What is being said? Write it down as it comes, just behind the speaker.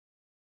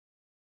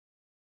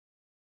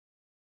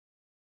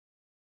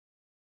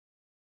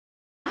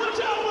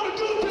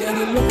Yeah,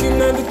 you're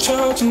looking at the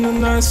church in the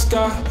night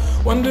sky,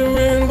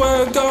 wondering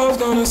where God's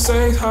gonna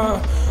say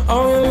hi.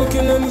 Oh, you're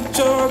looking at the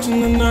church in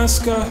the night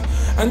sky,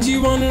 and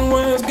you wondering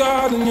where's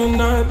God in your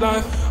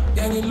nightlife.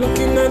 Yeah, you're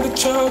looking at the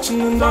church in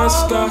the night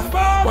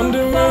sky,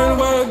 wondering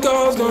where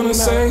God's gonna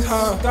say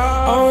hi.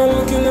 Oh, you're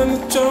looking at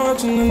the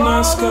church in the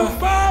night sky,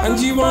 and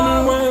you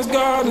wondering where's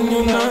God in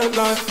your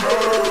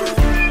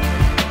nightlife.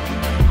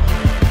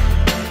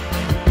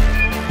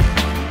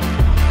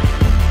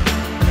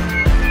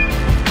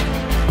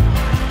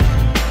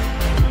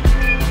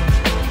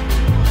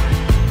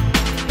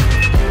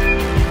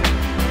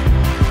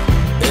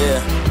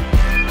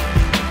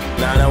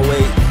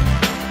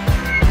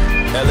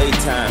 LA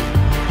time,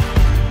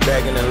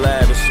 back in the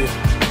lab and shit.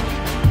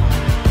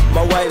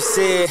 My wife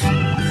said,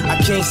 I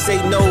can't say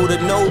no to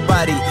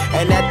nobody,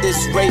 and at this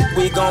rate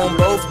we gon'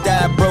 both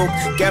die broke.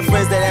 Got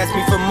friends that ask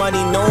me for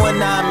money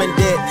knowing I'm in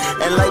debt,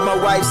 and like my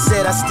wife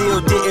said, I still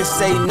didn't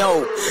say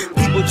no.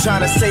 People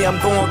tryna say I'm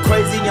going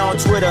crazy on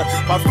Twitter.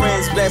 My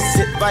friend's best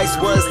advice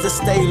was to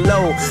stay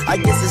low. I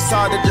guess it's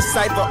hard to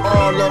decipher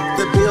all of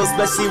the bills,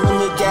 especially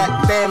when you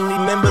got family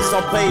members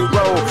on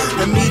payroll.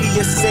 The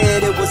media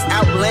said it was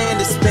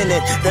outlandish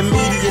spending. The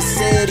media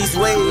said he's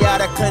way out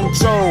of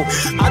control.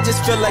 I just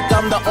feel like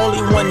I'm the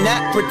only one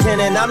not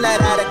pretending. I'm not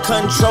out of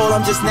control,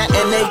 I'm just not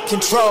in a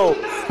control.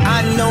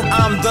 I know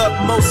I'm the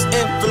most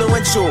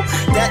influential.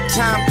 That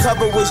time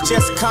cover was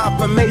just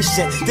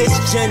confirmation. This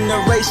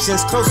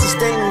generation's closest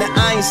thing to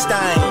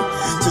Einstein.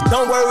 So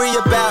don't worry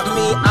about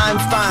me, I'm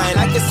fine.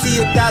 I can see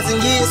 1,000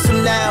 years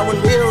from now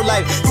in real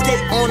life.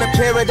 Skate on a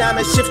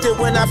paradigm and shift it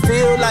when I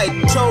feel like.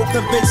 Control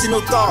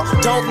conventional thought,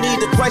 don't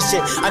need a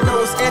question. I know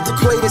it's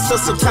antiquated, so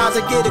sometimes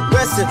I get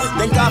aggressive.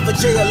 Thank God for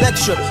Jay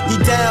Electra, he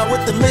down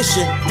with the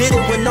mission. Did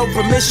it with no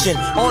permission,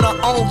 on our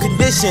own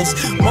conditions.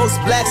 Most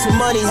blacks with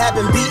money have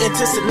been beaten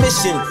to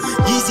submission.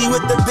 Yeezy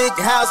with the big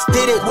house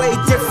did it way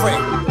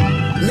different.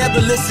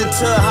 Never listen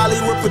to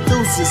Hollywood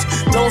producers.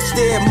 Don't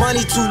stare at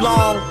money too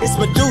long, it's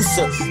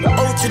Medusa. The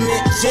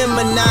ultimate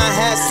Gemini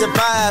has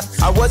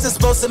survived. I wasn't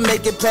supposed to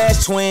make it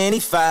past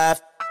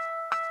 25.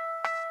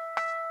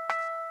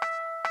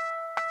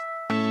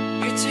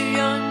 You're too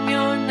young,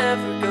 you're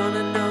never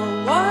gonna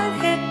know what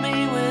hit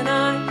me when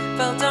I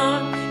fell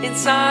down in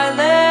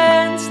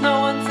silence. No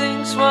one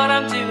thinks what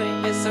I'm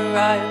doing is the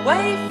right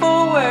way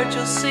forward.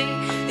 You'll see,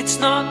 it's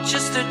not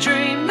just a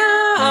dream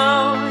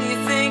now. You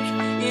think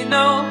you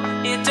know,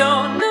 you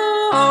don't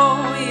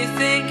know. You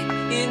think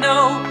you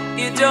know,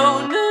 you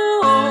don't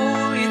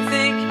know. You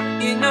think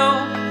you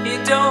know,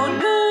 you don't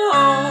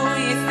know.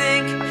 You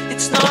think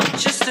it's not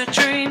just a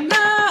dream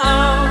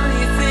now.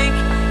 You think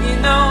you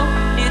know,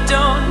 you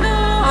don't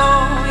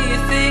know. You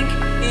think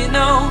you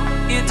know,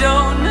 you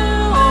don't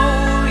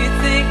know. You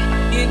think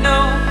you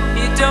know,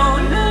 you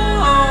don't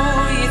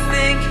know. You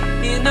think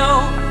you know,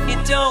 you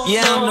don't know.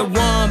 Yeah, I'm the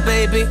one,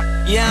 baby.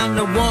 Yeah, I'm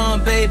the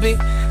one, baby.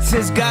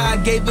 Since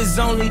God gave his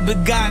only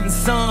begotten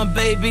son,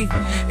 baby.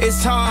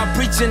 It's hard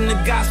preaching the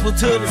gospel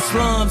to the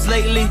slums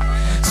lately,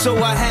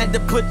 so I had to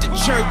put the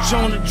church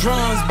on the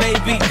drums,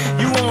 baby.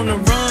 You on the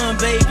run,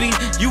 baby.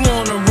 You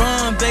on the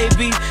run,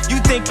 baby. You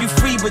think you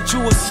free, but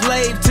you a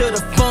slave to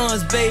the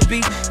funds,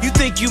 baby. You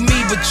think you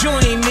me, but you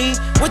ain't me.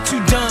 What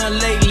you done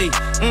lately?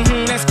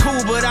 That's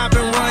cool, but I've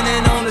been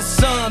running on the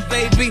sun,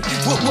 baby.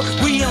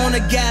 We on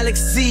a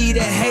galaxy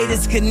that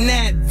haters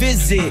cannot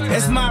visit.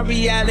 That's my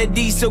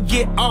reality, so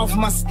get off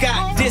my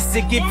Scott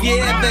Disick. If you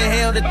ever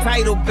held a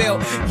title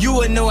belt, you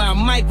would know how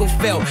Michael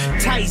felt.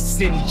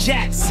 Tyson,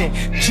 Jackson,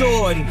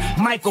 Jordan,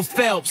 Michael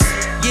Phelps.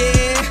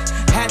 Yeah,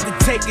 had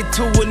to take it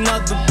to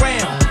another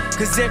round,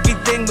 cause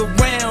everything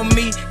around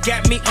me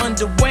got me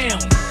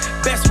underwhelmed.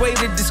 Best way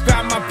to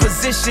describe my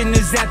position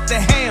is at the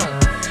helm.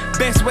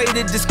 Best way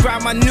to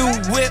describe my new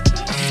whip.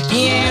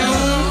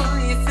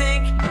 Yeah. You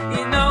think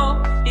you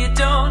know, you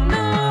don't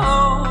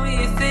know.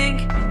 You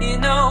think you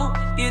know,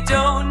 you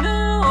don't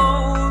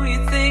know.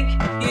 You think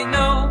you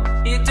know,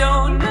 you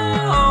don't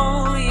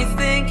know. You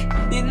think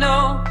you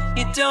know,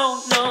 you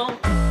don't know.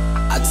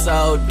 I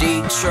told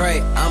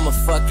Detroit I'ma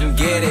fucking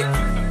get it.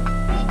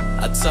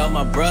 I told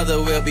my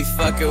brother we'll be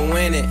fucking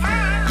winning.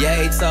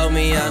 Yeah, he told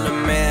me I'm the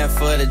man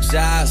for the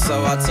job,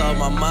 so I told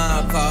my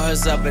mom, call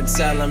hers up and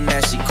tell him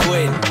that she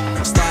quitting.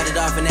 Started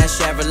off in that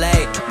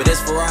Chevrolet, but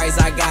it's Ferraris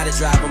I gotta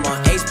drive. I'm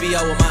on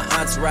HBO with my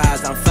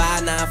entourage. I'm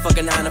 5'9",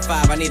 fucking 9 to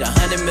 5. I need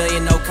 100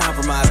 million, no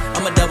compromise.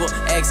 I'm a double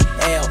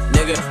XL,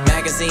 nigga,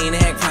 magazine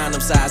and condom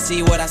size.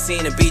 See what I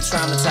seen and be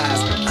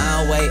traumatized.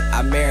 I don't wait,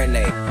 I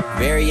marinate,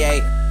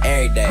 variate.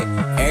 Every day,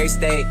 every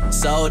state,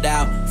 sold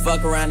out.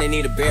 Fuck around, they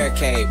need a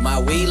barricade. My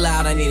weed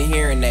loud, I need a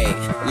hearing aid.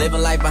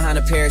 Living life behind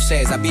a pair of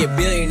shades. I'd be a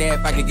billionaire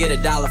if I could get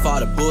 $1 for all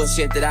the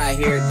bullshit that I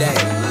hear today.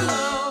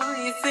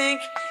 You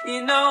think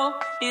you know,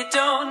 you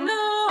don't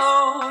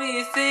know.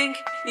 You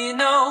think you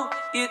know,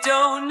 you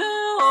don't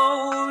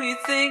know. You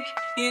think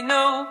you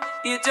know,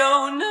 you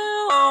don't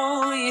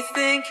know. You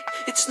think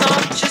it's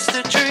not just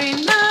a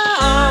dream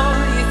now.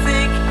 You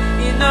think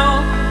you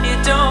know,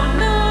 you don't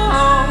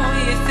know.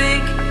 You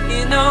think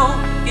you know,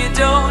 you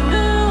don't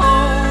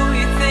know.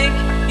 You think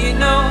you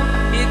know,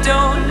 you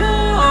don't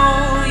know.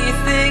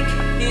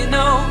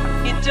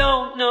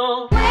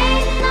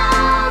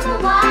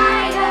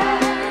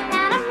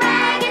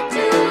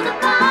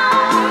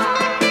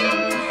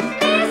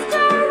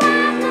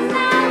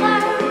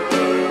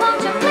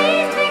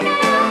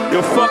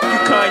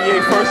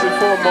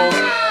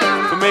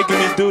 Slow-mo for making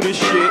me do this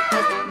shit.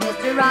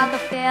 Mr.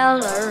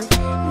 Rockefeller,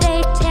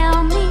 they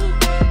tell me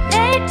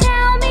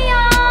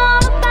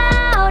all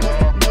about it.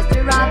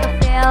 Mr.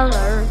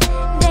 Rockefeller,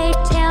 they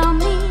tell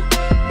me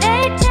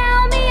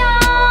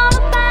all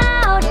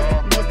about it.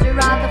 Mr.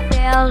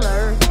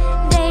 Rockefeller,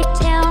 they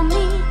tell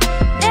me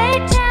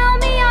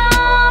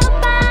all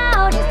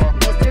about it.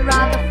 Mr.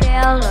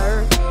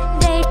 Rockefeller,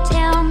 they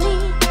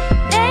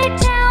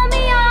tell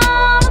me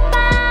all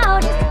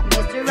about it.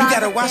 Mr. Rockefeller. You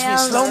gotta watch me in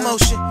slow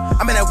motion.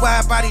 I'm in that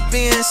wide body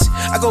Benz.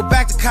 I go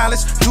back to college,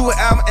 do an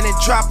album, and then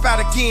drop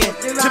out again.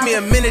 Took me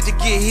a minute to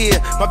get here.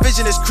 My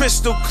vision is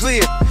crystal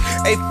clear.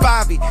 Hey,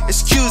 Bobby,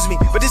 excuse me,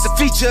 but this a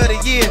feature of the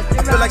year.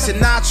 I feel like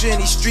Sinatra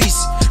in these streets.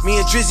 Me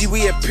and Drizzy,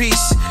 we at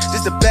peace.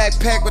 This the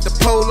backpack with the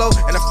polo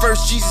and the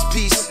first Jesus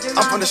piece.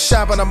 I'm from the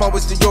shop, but I'm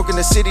always New York in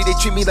the city. They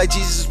treat me like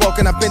Jesus is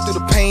walking. I've been through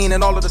the pain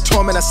and all of the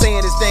torment. I say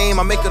in his name,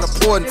 I make it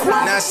important.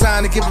 Now it's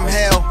time to give him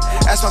hell.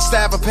 Ask my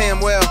staff, I pay him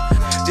well.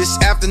 This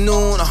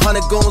afternoon,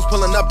 100 goons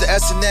pulling up to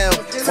SNL.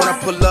 When I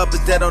pull up,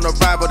 it's dead on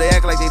arrival. They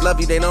act like they love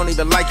you, they don't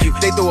even like you.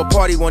 They throw a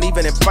party, won't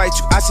even invite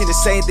you. I seen the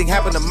same thing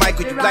happen to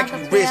Michael. You black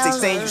and you rich, they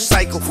saying you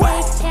psycho.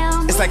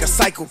 It's like a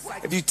cycle.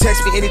 If you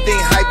text me anything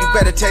hype, you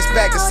better text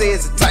back and say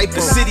it's a typo.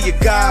 The city of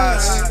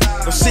gods,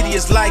 no city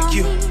is like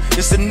you.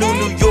 It's the new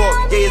New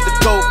York, yeah, it's the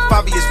GOAT.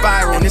 Bobby is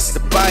viral, and this is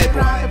the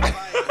Bible.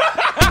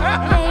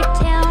 They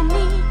tell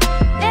me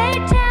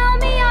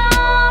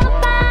all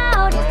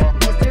about it.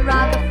 Mr.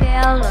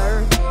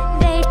 Rockefeller,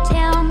 they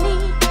tell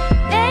me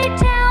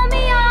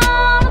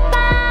all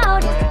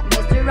about it.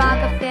 Mr.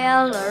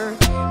 Rockefeller,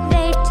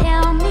 they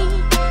tell me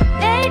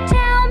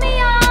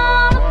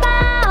all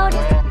about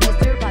it.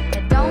 Mr.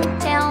 Rockefeller,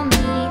 don't tell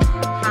me,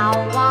 how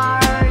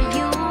are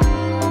you?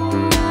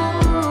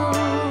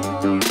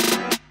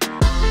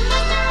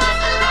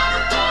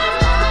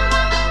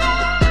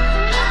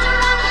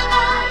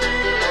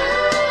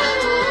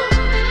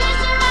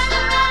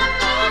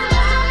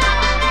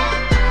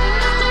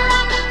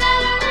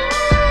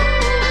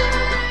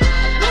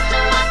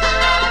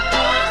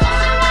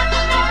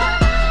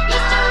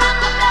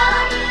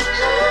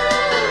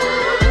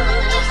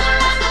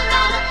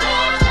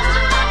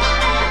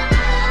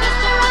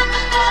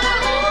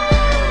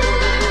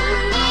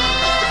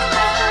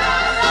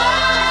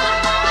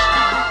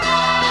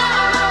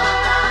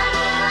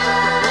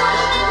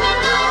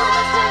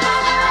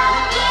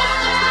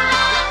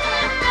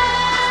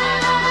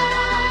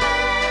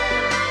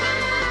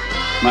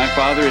 My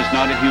father is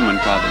not a human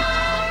father.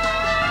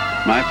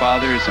 My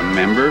father is a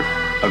member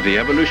of the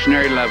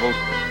evolutionary level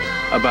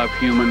above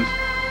human,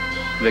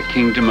 the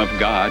kingdom of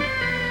God,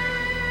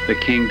 the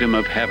kingdom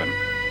of heaven.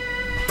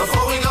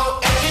 Before we go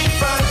any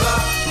further,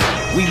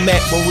 we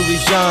met when we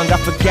was young, I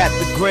forgot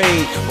the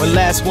grade. When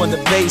last won the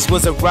base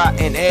was a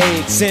rotten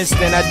egg. Since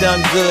then I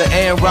done good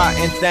and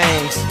rotten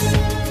things.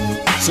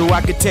 So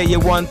I could tell you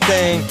one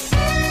thing.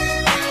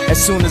 As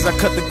soon as I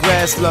cut the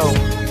grass low,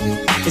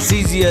 it's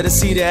easier to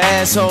see the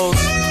assholes.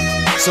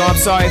 So I'm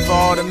sorry for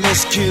all the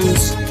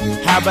miscues.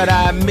 How about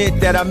I admit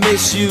that I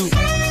miss you?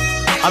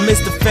 I miss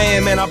the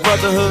fam and our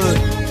brotherhood.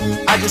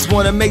 I just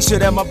wanna make sure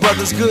that my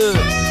brother's good.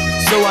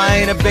 So I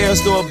ain't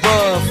embarrassed or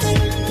above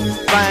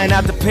flying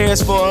out to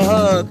Paris for a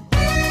hug,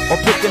 or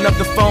picking up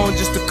the phone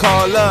just to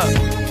call up.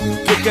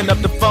 Picking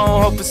up the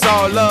phone, hope it's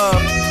all love.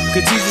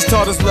 Cause Jesus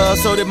taught us love,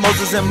 so did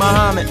Moses and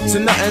Muhammad. So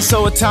nothing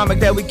so atomic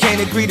that we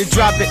can't agree to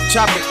drop it,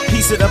 chop it,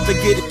 piece it up and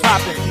get it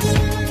poppin',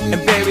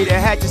 and bury the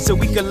hatchet so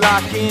we can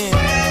lock in.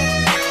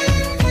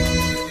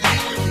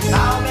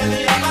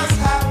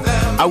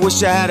 I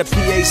wish I had a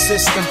PA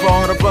system for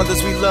all the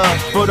brothers we love,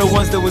 for the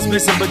ones that was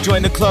missing but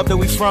joined the club that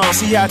we from.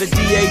 See how the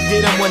DA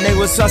did them when they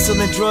was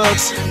hustling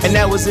drugs, and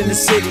that was in the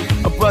city,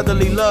 a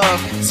brotherly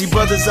love. See,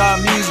 brothers are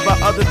amused by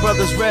other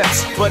brothers'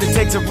 reps, but it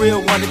takes a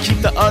real one to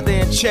keep the other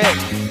in check.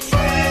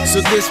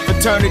 So this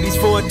fraternity's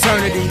for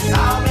eternity.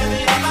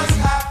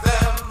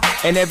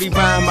 And every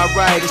rhyme I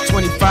write is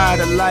 25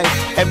 to life.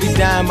 Every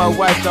dime my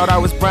wife thought I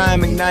was Brian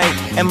McKnight.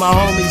 And my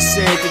homies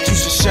said that you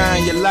should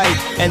shine your light.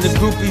 And the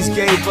groupies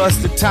gave us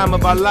the time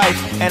of our life.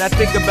 And I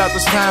think about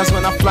those times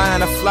when I'm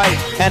flying a flight,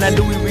 and I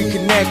knew we'd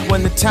reconnect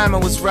when the timing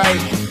was right.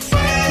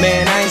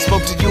 Man, I ain't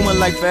spoke to you in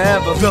like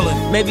forever.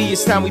 Maybe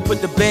it's time we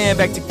put the band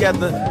back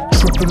together.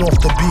 Tripping off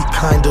the beat,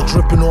 kinda,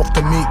 dripping off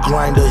the meat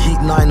grinder. Heat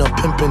niner,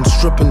 pimping,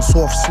 stripping,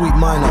 soft, sweet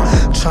minor.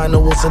 China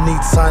was a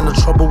neat signer,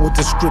 trouble with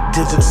the script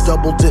digits.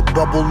 Double dip,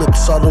 bubble lip,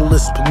 subtle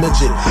lisp,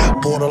 midget.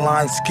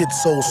 Borderline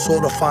schizo,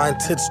 sorta fine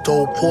tits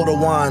though. Porter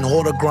wine,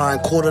 hoarder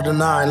grind,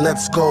 8:45,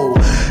 let's go.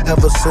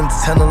 Ever since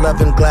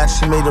 10-11, glad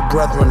she made a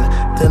brethren.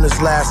 Then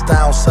his last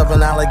down,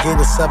 7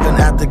 alligator, 7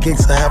 at the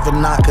gates of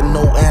heaven, knocking,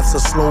 no answer.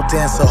 Slow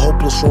dancer,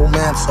 hopeless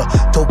romancer,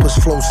 dopest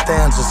flow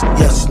stanzas.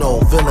 Yes, no,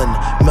 villain,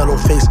 metal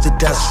face to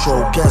Destro.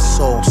 Guess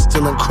so,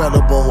 still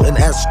incredible in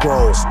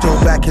escrow. Still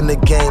back in the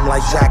game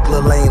like Jack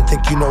LaLanne.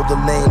 Think you know the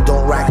name,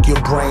 don't rack your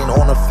brain.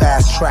 On a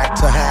fast track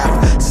to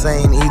half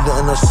sane, either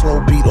in a slow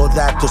beat or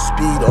that the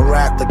speed or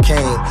at the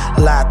cane.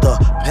 Ladder,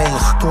 pain,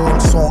 Doing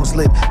songs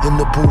lit in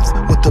the booth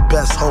with the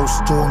best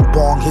host. Doing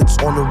bong hits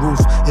on the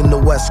roof in the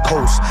West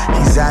Coast.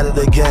 He's at it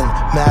again,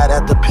 mad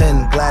at the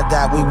pen. Glad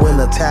that we win,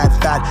 a tad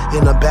fat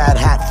in a bad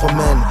hat for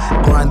men.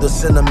 Grind the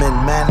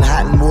cinnamon,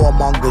 Manhattan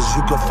warmongers.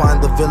 You can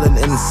find the villain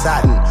in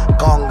satin.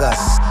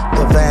 Gongas,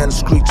 the van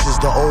screeches.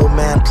 The old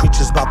man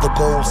preaches about the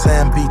gold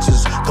sand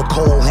beaches. The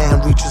cold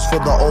hand reaches for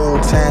the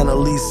old tan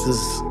Elises.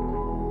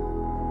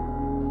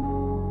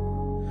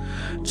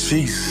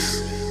 Jesus.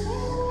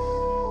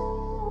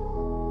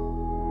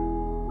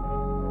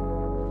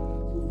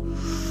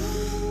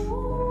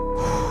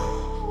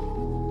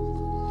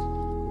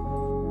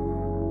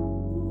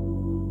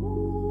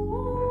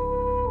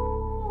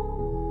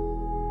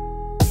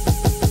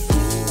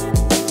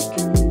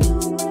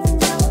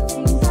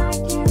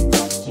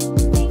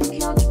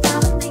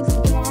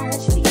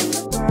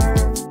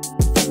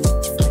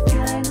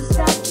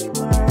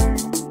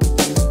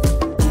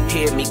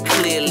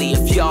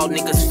 Y'all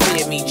niggas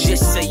fear me,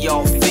 just say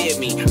y'all fear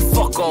me.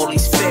 Fuck all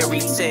these fairy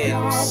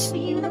tales.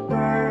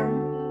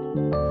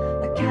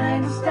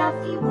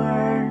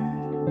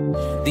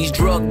 These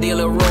drug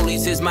dealer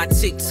rollies is my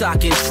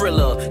TikTok and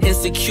Triller.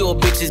 Insecure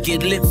bitches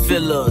get lip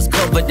fillers,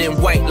 covered in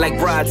white like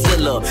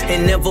Bridezilla,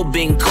 and never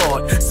been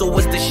caught. So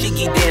what's the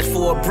shiggy dance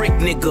for a brick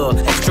nigga?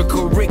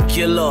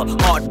 Extracurricular,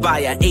 art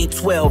buyer,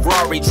 812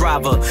 Rari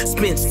driver.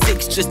 Spent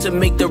 6 just to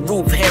make the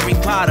roof Harry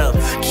Potter.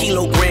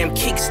 Kilogram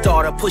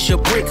Kickstarter, push a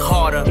brick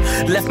harder.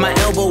 Left my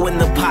elbow in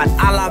the pot,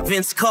 a la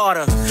Vince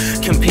Carter.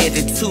 Compared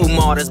to 2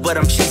 martyrs, but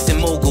I'm chasing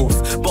moguls.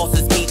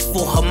 Bosses meet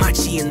for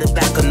Hamachi in the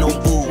back of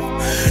Nobu.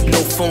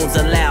 No phones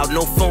allowed,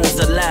 no phones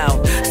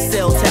allowed.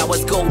 Cell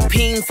towers go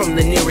ping from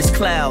the nearest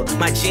cloud.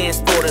 My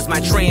Jansporters, my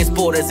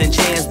transporters, and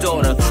Jan's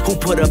daughter, who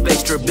put up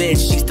extra bed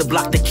sheets to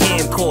block the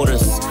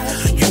camcorders.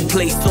 You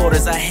place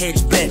orders, I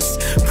hedge bets.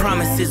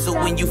 Promises are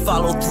when you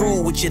follow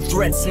through with your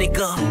threats,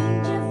 nigga.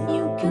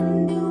 You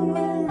can do a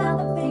lot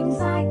of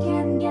things. I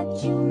can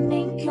get you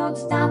mink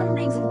coats, diamond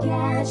rings, and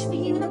cash for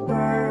you to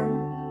burn.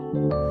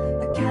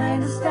 The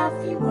kind of stuff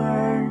you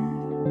earn.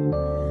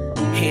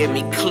 Hear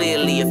me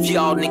clearly, if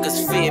y'all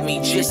niggas fear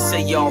me, just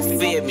say y'all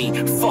fear me.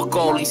 Fuck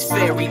all these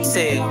fairy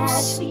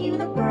tales. We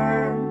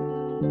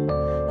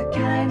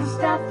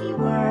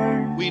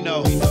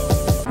know.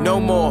 No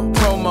more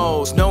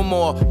promos, no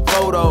more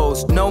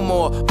photos, no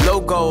more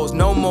logos,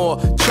 no more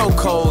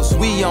chocos.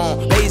 We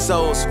on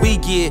Bezos, we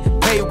get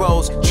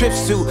payrolls,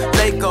 trips to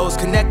Legos,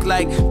 connect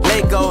like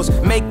Legos.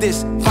 Make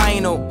this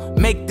final,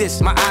 make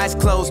this my eyes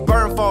closed.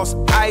 Burn false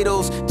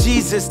idols,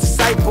 Jesus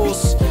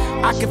disciples.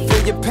 I can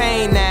feel your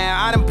pain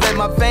now, I done bled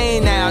my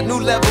vein now. New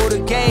level the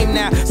game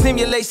now,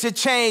 simulation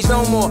change.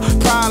 No more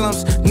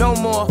problems, no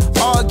more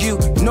argue,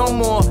 no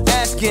more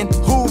asking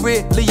who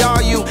really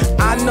are you.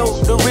 I know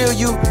the real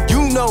you,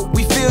 you know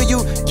we feel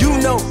you, you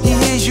know he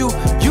hears you,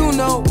 you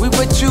know we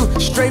with you.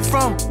 Straight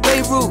from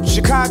Beirut,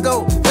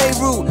 Chicago,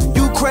 Beirut.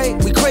 You cray,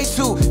 we cray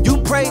too, you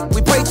pray,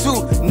 we pray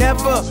too.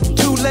 Never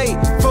too late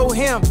for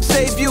him,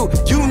 save you,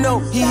 you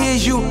know he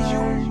hears you.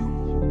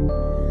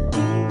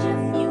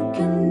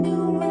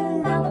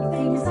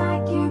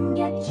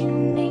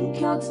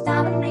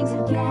 Diamond rings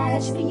and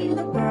cash for you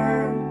to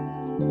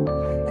burn.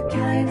 The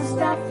kind of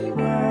stuff you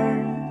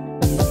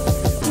earn.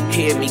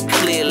 Hear me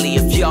clearly,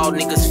 if y'all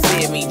niggas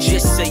fear me,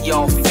 just say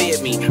y'all fear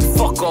me.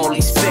 Fuck all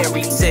these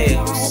fairy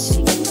tales.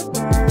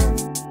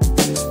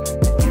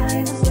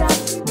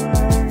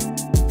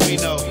 We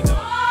know.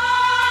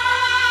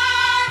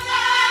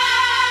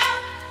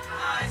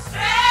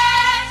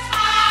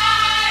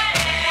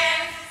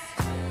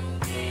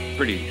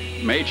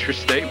 Pretty major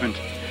statement.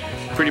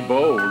 Pretty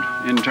bold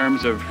in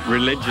terms of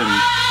religion.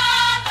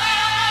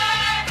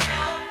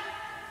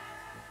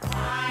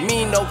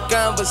 Me no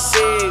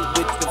conversate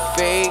with the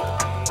fake.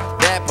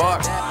 That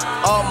part.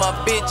 All my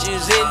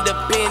bitches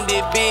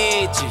independent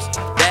bitches.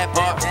 That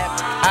part.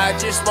 I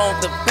just want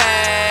the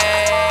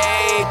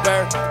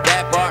paper.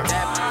 That part.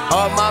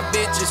 All my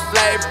bitches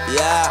flavor.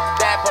 Yeah.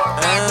 That part.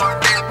 That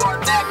part. That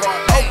part. That part.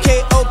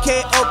 Okay.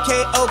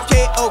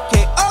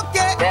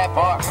 That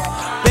part.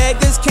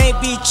 Beggars can't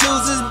be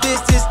choosers.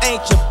 Bitches ain't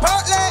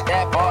Chipotle.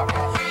 That part.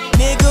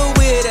 Nigga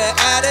with an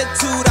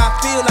attitude, I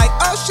feel like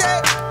oh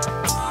shit.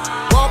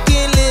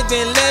 Walking,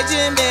 living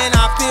legend, man,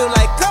 I feel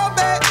like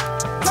Kobe.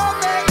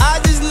 I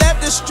just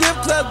left the strip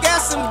club, got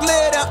some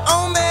glitter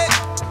on me.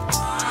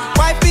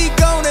 Wifey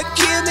gonna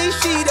kill me,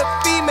 she the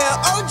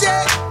female OJ.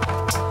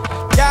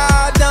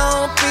 Y'all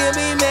don't feel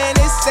me, man,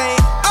 this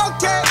ain't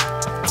okay.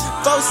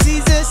 4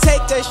 seasons,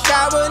 take a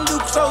shower, new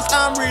clothes,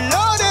 I'm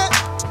reloaded.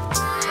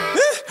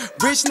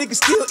 Rich niggas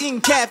still eating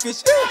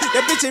catfish.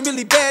 That bitch ain't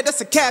really bad,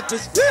 that's a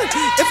catfish.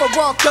 If I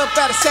walk up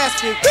out of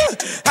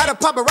Sasquatch, how the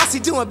paparazzi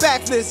doing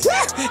backflips.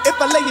 If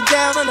I lay you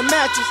down on the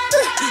mattress,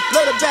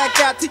 blow the back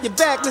out to your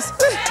backless.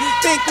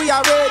 Think we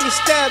already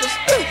established.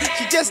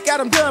 She just got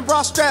them done,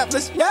 bra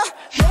strapless. Yeah.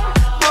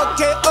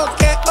 Okay.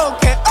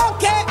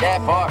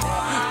 That part.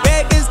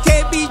 Beggars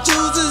can't be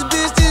choosers,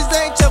 bitches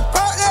ain't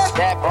Chipotle.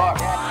 That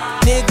part.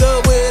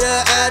 Nigga with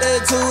an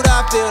attitude,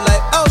 I feel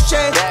like oh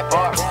shit. That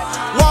part.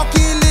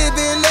 Walking,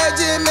 living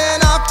legend,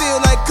 man, I feel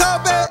like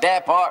Kobe. That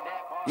that part.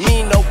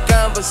 Me no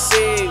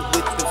conversate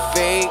with the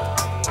fake,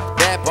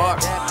 that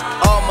part.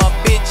 All my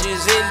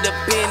bitches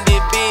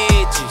independent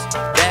bitches,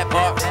 that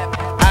part.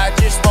 I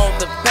just want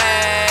the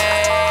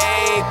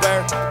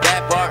paper,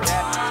 that part.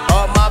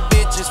 All my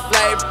bitches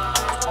flavor,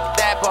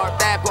 that part,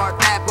 that part,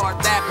 that part,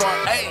 that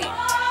part, hey.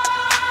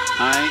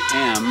 I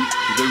am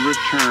the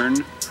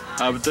return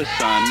of the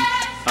son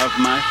of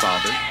my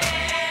father.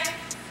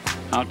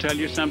 I'll tell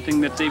you something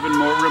that's even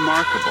more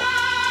remarkable.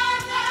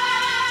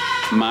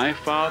 My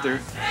father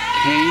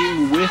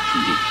came with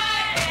me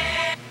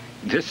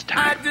this time.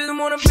 I just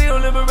wanna feel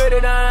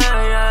liberated. I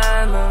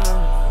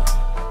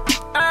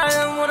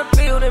just wanna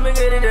feel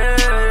liberated.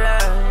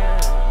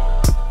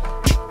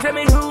 Tell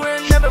me who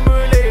ain't never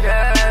related.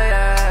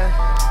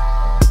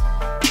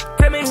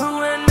 Tell me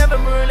who ain't never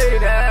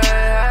related.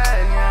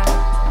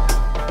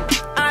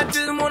 I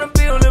just wanna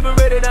feel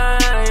liberated. I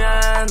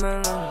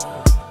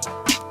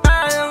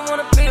just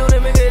wanna feel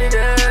liberated.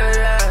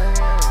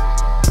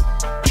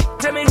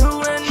 Tell me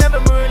who ain't never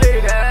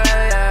related.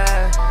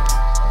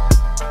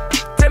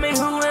 Tell me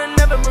who ain't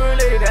never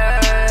related.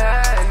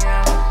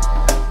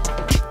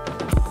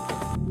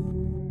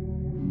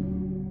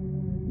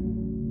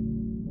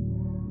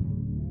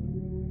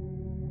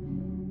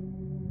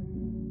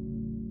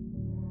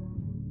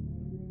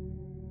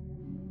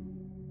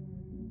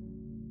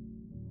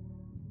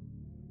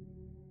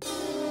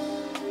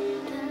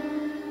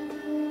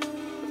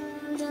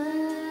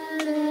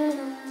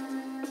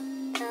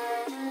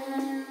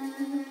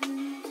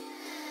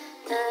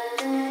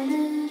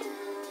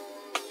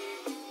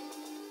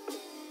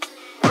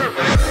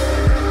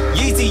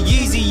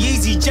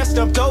 Just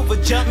jumped over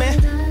jumping.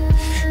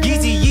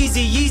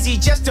 Yeezy,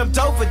 just jumped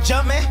over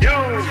jumping.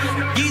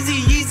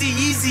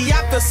 Yeezy,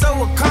 I feel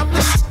so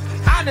accomplished.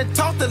 I done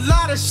talked a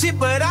lot of shit,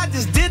 but I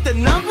just did the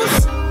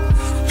numbers.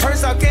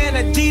 First off, and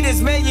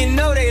Adidas, man, you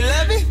know they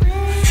love it.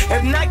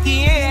 If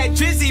Nike ain't had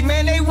Drizzy,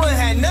 man, they wouldn't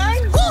have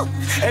nothing. Woo.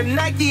 If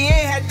Nike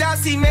ain't had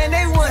Dossie, man,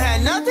 they wouldn't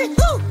have nothing.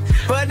 Woo.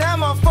 But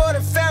I'm all for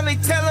the family,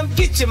 tell them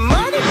get your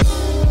money.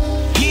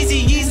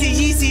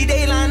 Yeezy,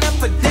 they line up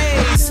for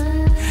days.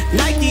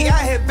 Nike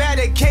out here bad,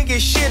 they can't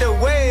get shit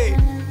away.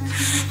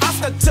 I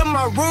stuck to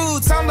my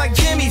roots, I'm like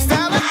Jimmy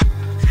Fallon.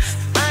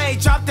 I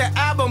ain't dropped the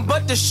album,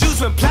 but the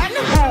shoes went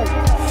platinum.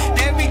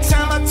 Every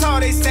time I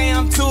talk, they say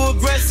I'm too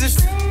aggressive.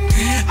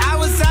 I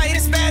was out here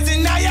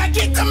spazzing, now y'all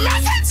get the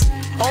message.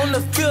 On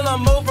the field,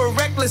 I'm over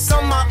reckless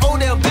on my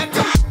Odell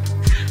Beckham.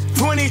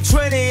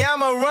 2020,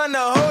 I'ma run the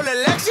whole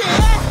election.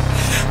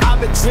 I've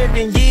been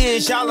trending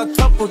years, y'all a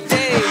couple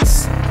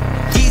days.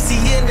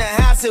 Yeezy in the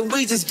house and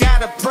we just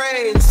gotta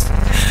praise.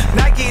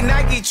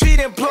 Nike treat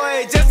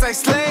employees just like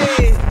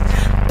slaves.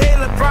 Hey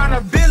LeBron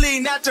or Billy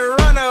not to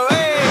run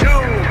away.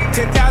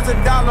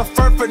 $10,000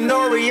 fur for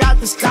Nori, I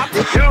just copped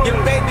it. Your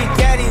baby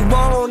daddy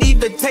won't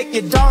even take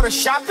your daughter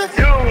shopping.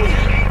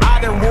 I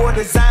done wore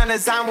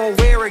designers I won't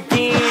wear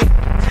again.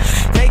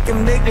 Make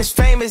them niggas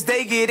famous,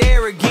 they get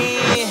arrogant.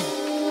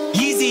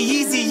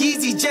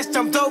 Yeezy, just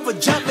jumped over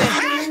jumping.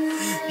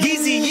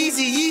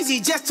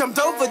 Yeezy, just jumped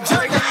over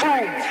jumping.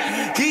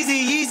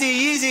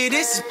 Yeezy,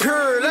 this is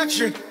pure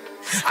luxury.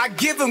 I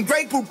give him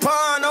Grey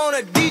Poupon on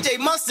a DJ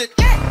Mustard.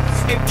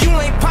 If you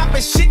ain't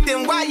poppin' shit,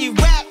 then why you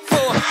rap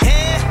for?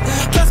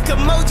 Plus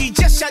Kamoji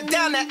just shut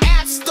down the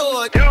App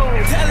Store. Tell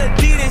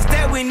Adidas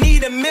that we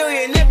need $1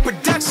 million in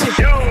production.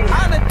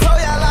 I done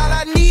told y'all all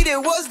I needed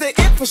was the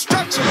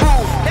infrastructure.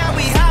 Now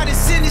we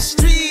hottest in the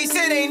streets,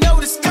 it ain't no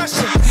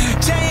discussion.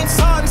 James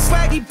Harden,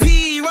 Swaggy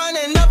P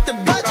running up the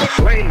budget.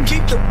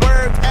 Keep the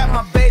word at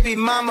my baby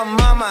mama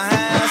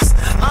house.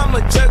 I'm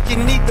a jerk, you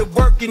need to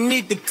work, you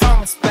need to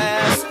come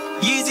fast.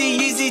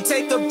 Yeezy,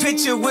 take a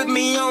picture with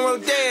me on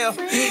Rodale.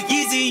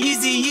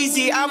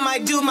 Yeezy, I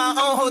might do my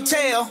own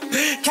hotel.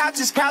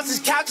 Couches,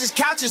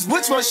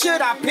 which one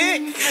should I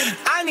pick?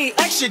 I need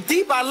extra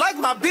deep, I like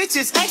my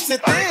bitches extra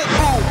thick.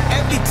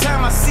 Every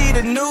time I see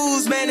the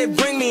news, man, it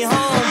bring me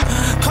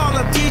home. Call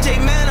up DJ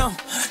Mano,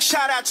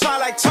 shout out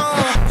Twilight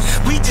Tone.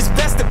 We just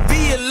best to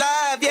be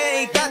alive, yeah,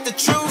 ain't got the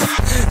truth.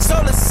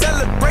 So let's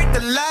celebrate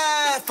the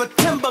life for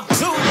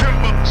Timbuktu.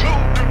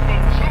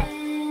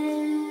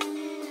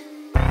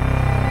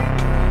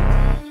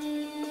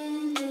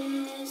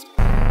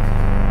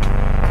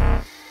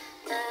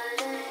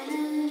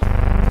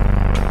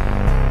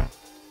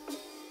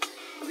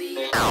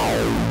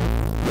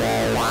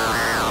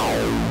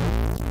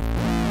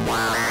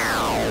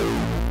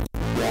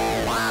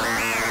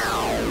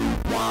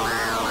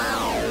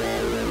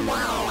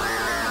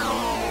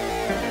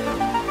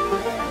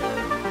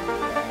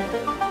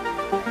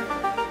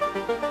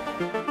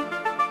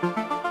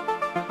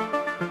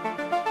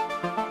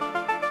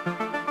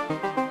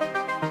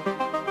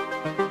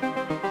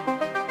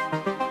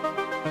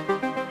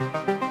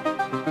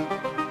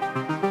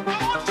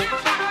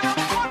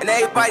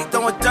 Everybody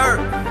throwing dirt.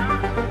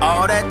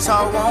 All that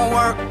talk won't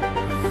work.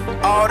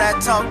 All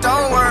that talk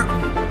don't work.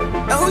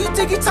 Now who you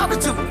think you talking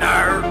to,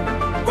 nerd?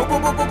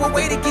 But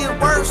wait, it get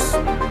worse.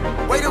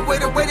 Wait,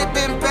 it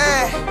been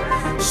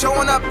bad.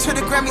 Showing up to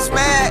the Grammys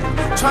mad.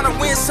 Trying to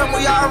win some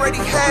we already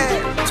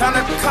had. Trying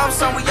to become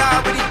some we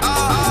already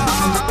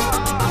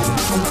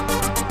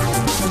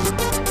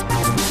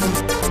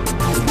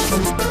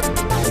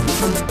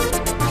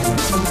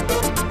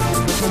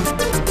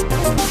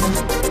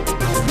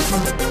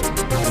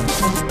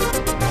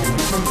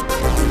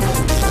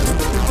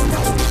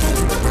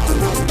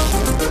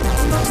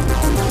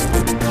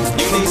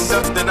You need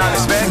something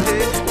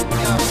unexpected,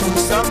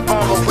 some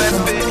form of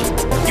weapon.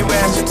 You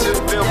ask you to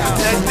feel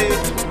protected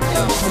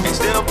and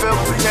still feel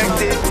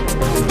protected.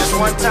 Just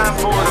one time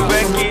for the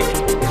record.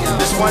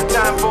 Just one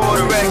time for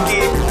the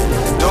record.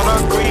 Don't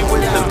agree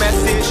with the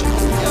message.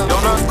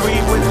 Don't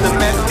agree with the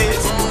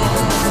methods.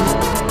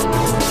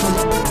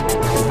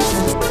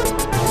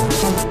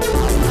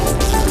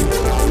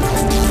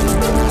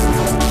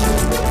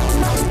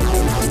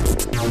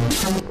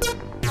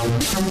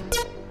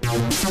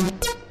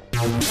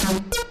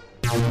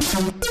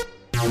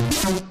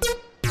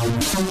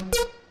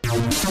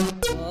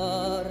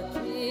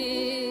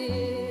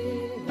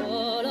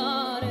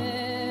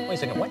 Wait a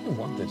second, why do you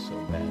want this so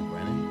bad,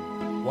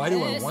 Brennan? Why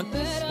do I want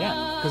this?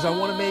 Yeah, because I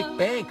want to make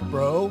bank,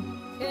 bro.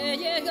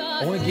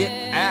 I want to get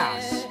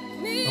ass.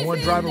 I want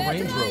to drive a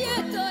Range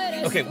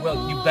Rover. Okay,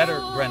 well, you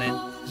better, Brennan.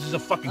 This is a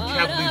fucking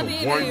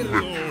Cavalier warrior.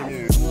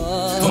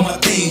 For my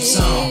theme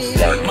song,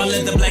 my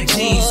leather black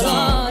jeans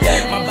on,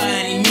 my by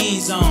any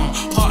means on,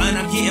 hard and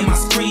I'm getting my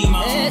scream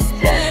on. Into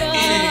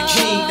the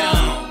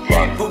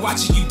kingdom, but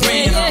watching you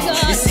bring home.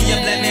 You see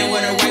a black man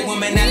with a white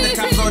woman at the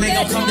top floor, they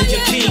gon' come to your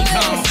King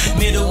Kong.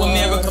 Middle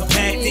America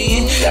packed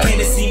in, came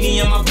to see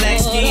me on my black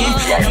skin.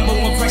 Number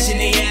one question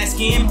they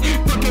asking,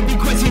 fuck every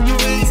question you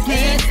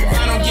asking.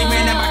 I don't get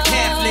ran at my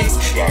Catholics,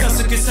 cause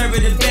a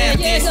conservative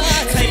Baptist,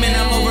 claiming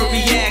I'm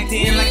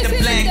overreacting like the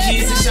black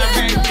kids in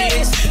Chirac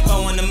bitch.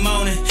 4 in the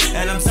morning,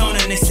 and I'm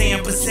zoning, they say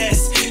I'm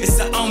possessed. It's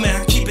an omen,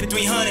 I keep it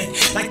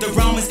 300, like the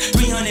Romans,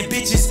 300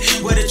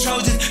 bitches. We're the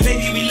Trojans,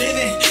 baby, we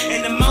living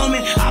in the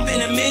moment. I've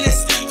been a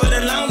menace for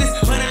the longest,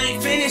 but I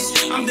ain't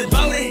finished. I'm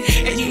devoted,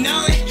 and you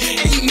know it,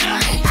 and you know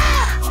it.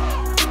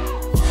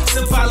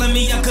 So follow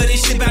me up, cause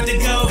this shit about to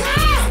go.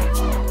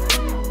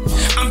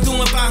 I'm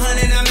doing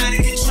 500, I'm out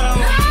of control,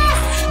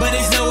 but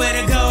there's nowhere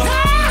to go,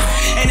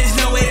 and there's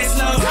nowhere to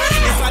slow.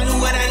 If I knew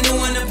what I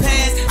knew in the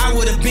past, I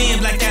would've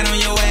been like that on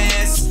your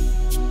ass.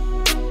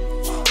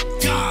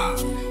 God,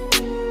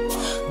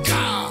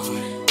 God,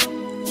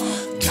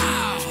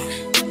 God,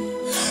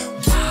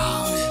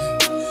 God,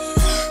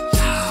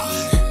 God,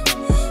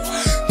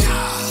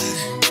 God,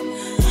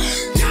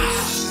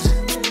 God.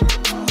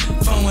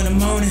 4 in the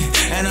morning,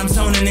 and I'm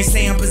zoning, they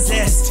say I'm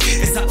possessed.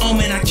 It's an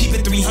omen, I keep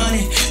it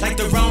 300, like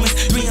the Romans,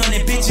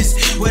 300 bitches.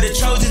 We're the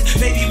Trojans,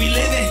 baby, we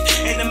living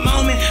in the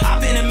moment. I've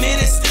been a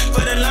menace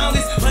for the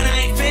longest, but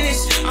I ain't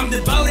finished. I'm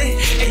devoted,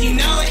 and you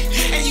know it,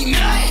 and you know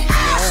it.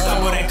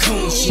 Stop all that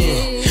coon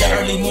shit,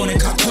 early morning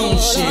cartoon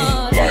shit.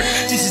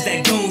 This is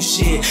that goon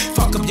shit,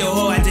 fuck up your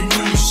whole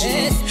afternoon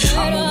shit.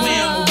 I'm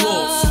aware I'm a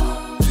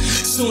wolf,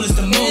 soon as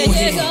the moon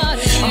hit.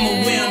 I'm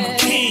aware I'm a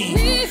king,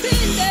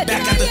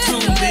 back out the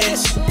tomb,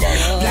 bitch.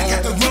 Black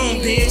out the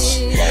room,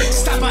 bitch.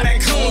 Stop all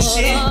that coon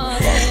shit.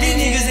 These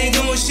niggas ain't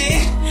doing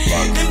shit.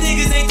 Them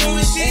niggas ain't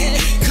doing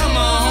shit. Come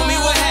on, homie,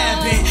 what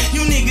happened?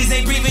 You niggas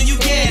ain't breathing, you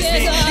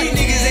gasping. These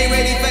niggas ain't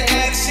ready for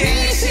action.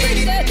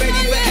 Ready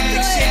for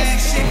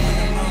action.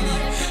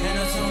 And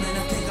I'm zoning,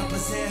 I think I'm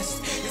possessed.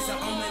 It's an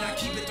omen, I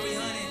keep it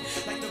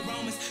 300. Like the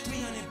Romans,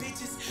 300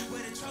 bitches. We're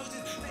the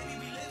Trojans, baby,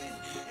 we living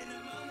in the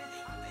moment.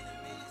 I've been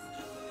a menace.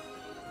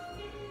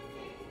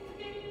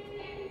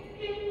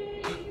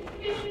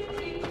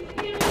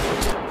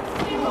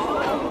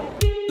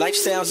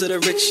 Lifestyles of the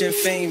rich and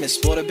famous.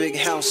 Bought a big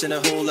house and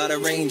a whole lot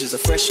of ranges. A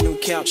fresh new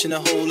couch and a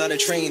whole lot of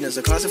trainers.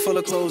 A closet full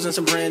of clothes and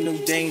some brand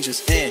new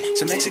dangers. And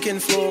some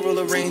Mexican floral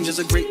arrangers.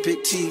 A great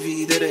big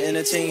TV that'll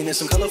entertain us.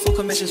 Some colorful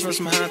commissions from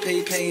some high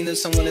paid painters.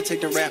 Someone to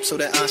take the rap so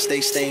that I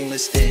stay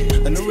stainless. And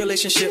a new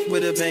relationship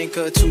with a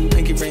banker. 2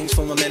 pinky rings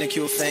for my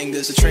manicure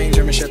fingers. A trained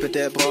German shepherd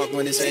that bark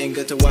when it's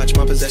anger. To watch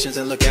my possessions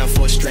and look out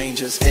for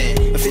strangers. And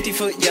a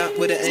 50-foot yacht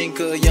with an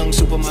anchor. A young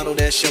supermodel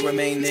that shall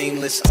remain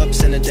nameless.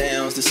 Ups and the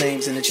downs, the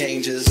sames and the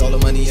changes. All the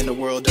money in the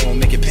world don't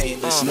make it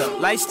painless, no.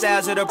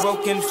 Lifestyles of the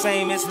broken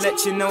famous,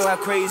 let you know how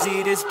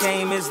crazy this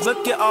game is.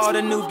 Look at all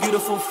the new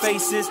beautiful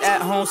faces.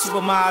 At home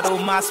supermodel,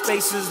 my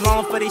spaces.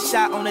 Long for they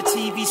shot on the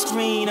TV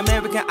screen.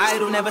 American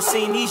Idol, never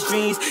seen these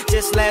dreams.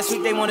 Just last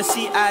week they wanna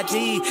see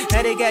ID.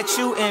 Now they got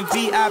you in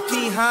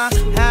VIP, huh?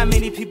 How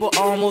many people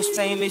almost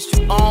famous?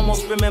 You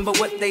almost remember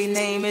what they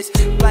name is.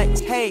 Like,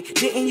 hey,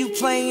 didn't you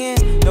playing?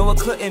 No, it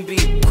couldn't be.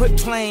 Quit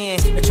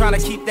playing. They're trying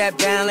to keep that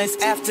balance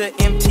after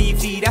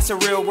MTV. That's a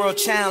real world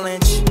challenge.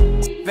 challenge.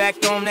 Back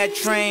on that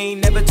train,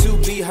 never to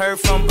be heard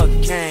from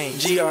again.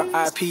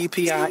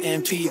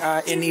 GRIPPINPINE,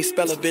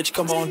 spell a bitch,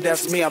 come on,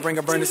 that's me. I bring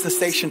a burning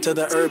sensation to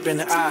the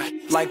urban eye.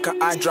 Like a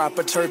eye drop,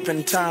 a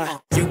turpentine.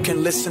 You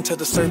can listen to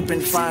the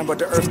serpent fine, but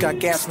the earth got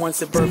gas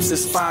once it burps,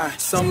 it's fine.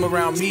 Some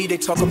around me, they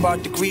talk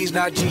about degrees,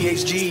 not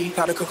GHG.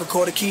 How to cook a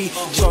quarter key.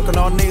 Talking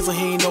all nasal,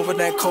 he ain't over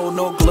that cold,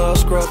 no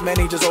gloves, scrub, man,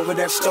 he just over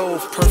that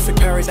stove. Perfect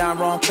paradigm,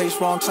 wrong place,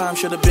 wrong time.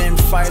 Should have been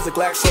Pfizer,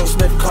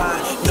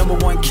 GlaxoSmithKline.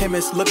 #1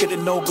 chemist, look at it,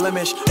 no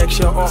blemish.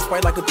 Eggshell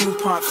off-white like a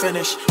DuPont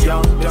finish.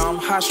 Young, dumb,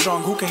 high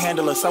strong, who can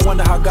handle us? I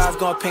wonder how God's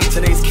gonna paint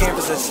today's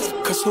campuses.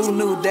 Cause who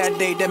knew that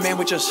day that man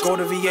would just go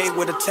to VA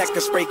with a tech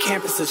and spray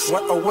campuses?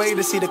 What a way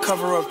to see the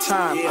cover of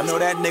time. I know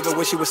that nigga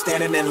wish he was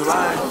standing in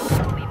line.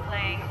 We'll be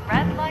playing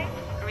red light,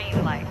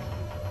 green light.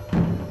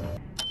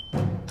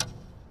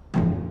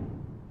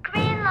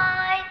 Green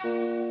light.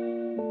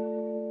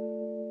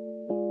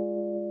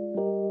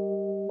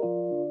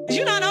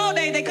 You know, all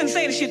day they couldn't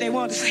say the shit they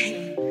wanted to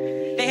say.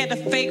 They had the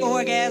fake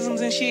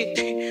orgasms and shit.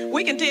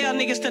 We can tell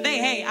niggas today,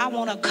 hey, I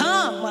wanna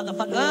come,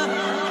 motherfucker.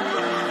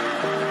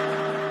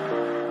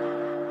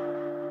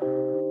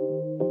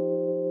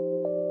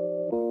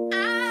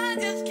 I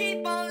just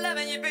keep on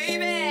loving you,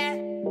 baby.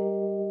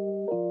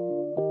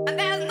 And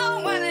there's no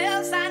one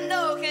else I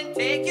know can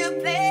take your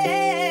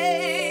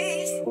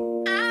place.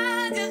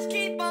 I just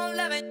keep on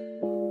loving.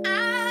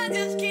 I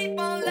just keep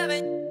on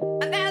loving.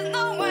 And there's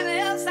no one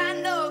else I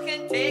know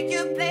can take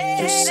your place.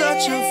 You're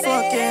such a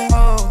fucking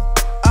hoe.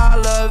 I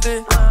love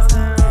it.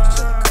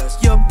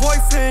 Your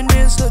boyfriend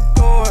is a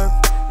dork.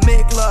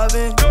 Make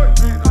loving.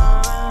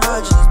 I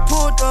just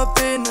pulled up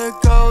in the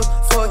coast.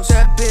 Fucked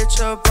that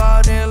bitch up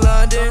out in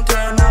London.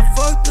 Then I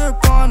fucked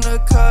up on her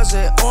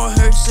cousin or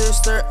her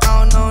sister. I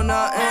don't know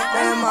nothing.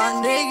 And my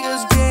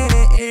niggas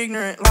getting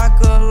ignorant like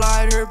a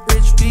lighter.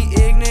 Bitch, be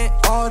ignorant.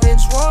 All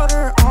this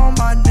water on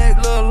my neck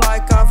look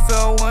like I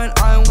fell when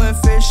I went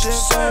fishing.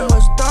 So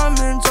much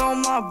diamonds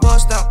on my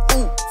bust now.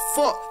 Ooh,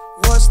 fuck.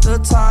 What's the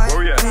time?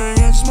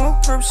 And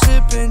smoke, perp,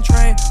 sippin',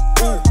 train.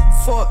 Ooh,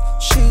 fuck,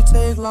 she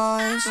take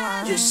lines.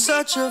 You're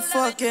such a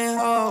fucking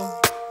hoe.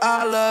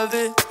 I love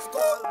it.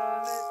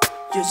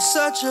 You're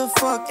such a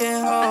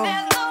fucking hoe.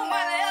 There's no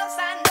one else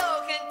I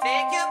know can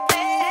take your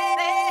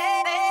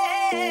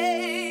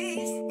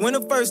place. When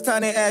the first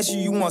time they asked you,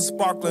 you want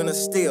sparkling or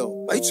still?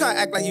 Why you try to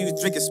act like you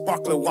was drinking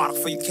sparkling water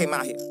before you came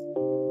out here?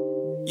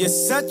 You're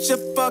such a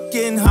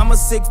fucking, I'm a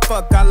sick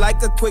fuck, I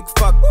like a quick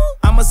fuck.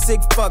 I'm a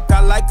sick fuck,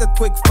 I like a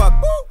quick fuck.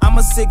 I'm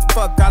a sick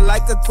fuck, I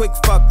like a quick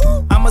fuck.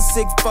 I'm a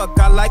sick fuck,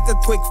 I like a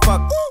quick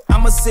fuck.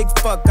 I'm a sick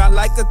fuck, I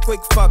like a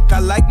quick fuck. I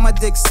like my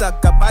dick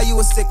suck, I buy you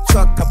a sick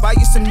truck. I buy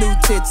you some new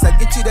tits, I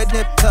get you that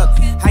nip tuck.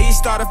 How you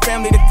start a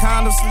family, the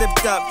condom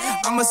slipped up.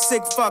 I'm a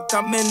sick fuck,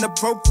 I'm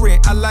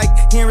inappropriate. I like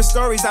hearing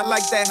stories, I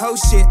like that whole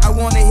shit. I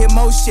wanna hear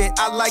more shit,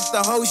 I like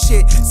the whole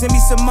shit. Send me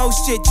some more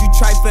shit, you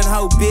trifling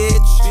hoe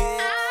bitch.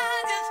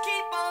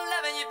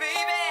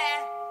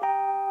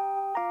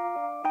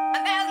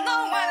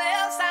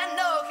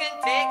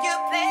 Take your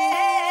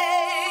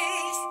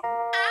place.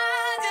 I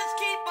just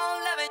keep on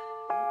loving.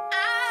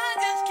 I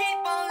just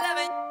keep on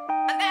loving.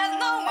 And there's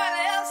no one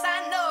else I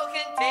know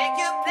can take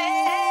your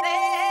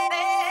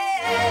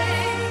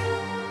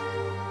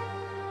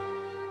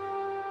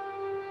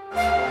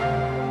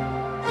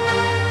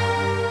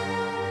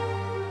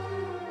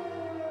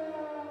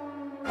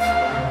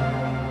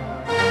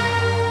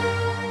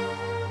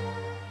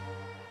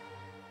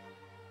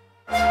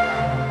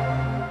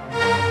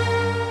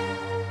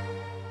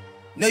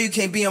No, you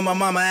can't be on my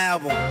mama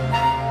album.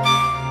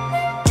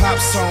 Pop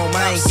song,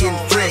 I ain't getting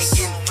frisk.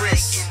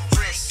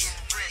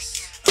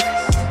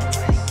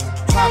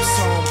 Pop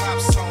song.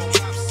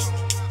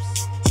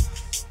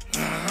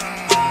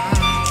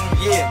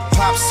 Yeah,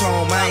 pop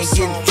song, I ain't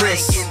getting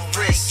frisk.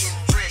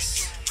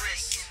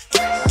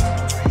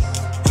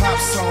 Pop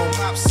song.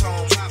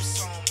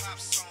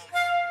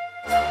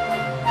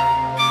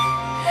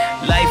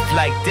 Life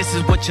like, this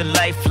is what your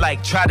life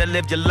like. Try to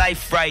live your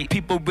life right.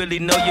 People really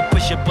know you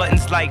push your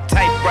buttons like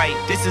type right.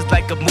 This is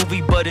like a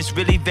movie, but it's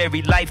really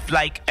very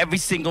lifelike. Every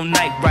single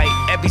night, right?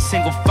 Every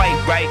single fight,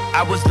 right?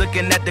 I was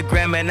looking at the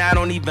gram and I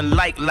don't even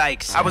like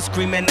likes. I was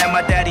screaming at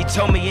my daddy,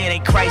 told me it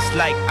ain't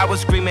Christ-like. I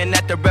was screaming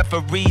at the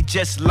referee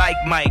just like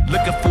Mike.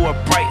 Looking for a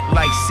bright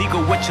light,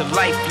 Seagull, what your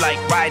life like?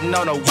 Riding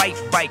on a white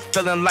bike,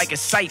 feeling like a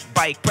sight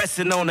bike.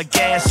 Pressing on the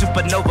gas,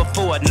 supernova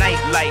for a night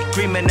light.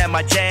 Screaming at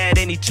my dad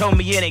and he told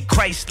me it ain't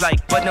Christ-like.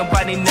 But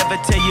nobody never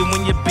tell you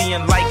when you're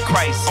being like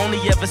Christ. Only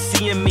ever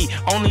seeing me,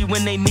 only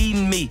when they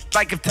needing me.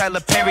 Like if Tyler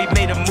Perry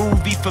made a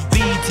movie for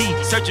BT,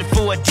 searching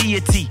for a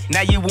deity.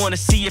 Now you wanna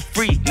see it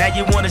free, now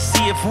you wanna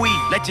see if we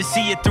let you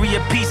see it 3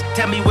 apiece.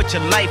 Tell me what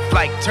your life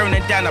like,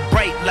 turning down a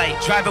bright light.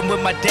 Driving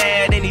with my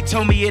dad and he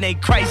told me it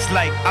ain't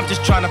Christ-like. I'm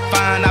just trying to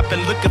find, I've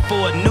been looking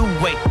for a new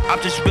way.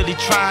 I'm just really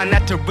trying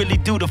not to really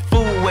do the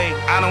fool way.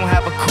 I don't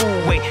have a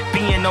cool way,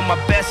 being on my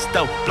best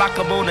though. Block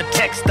 'em on the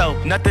text though,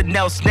 nothing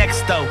else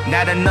next though.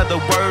 Not another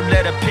word word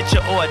letter, picture,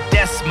 or a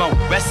decimal.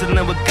 Wrestling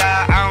with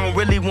God, I don't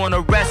really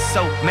wanna rest,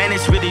 so man,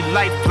 it's really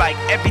lifelike.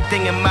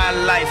 Everything in my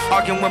life,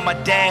 arguing with my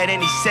dad,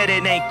 and he said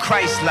it ain't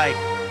Christ-like.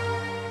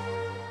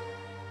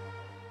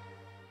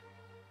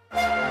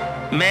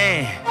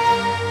 Man,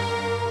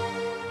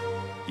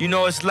 you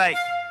know it's like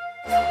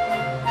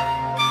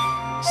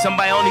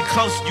somebody only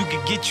close you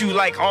could get you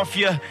like off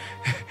your.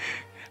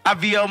 I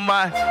be on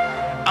my.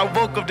 I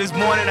woke up this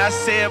morning, I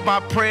said my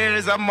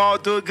prayers, I'm all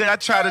doing good. I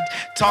try to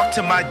talk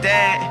to my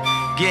dad,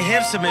 get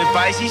him some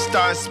advice. He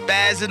starts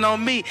spazzing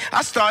on me.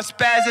 I start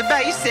spazzing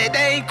back. He said,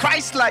 they ain't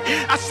Christ-like.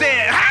 I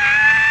said,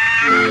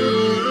 ah!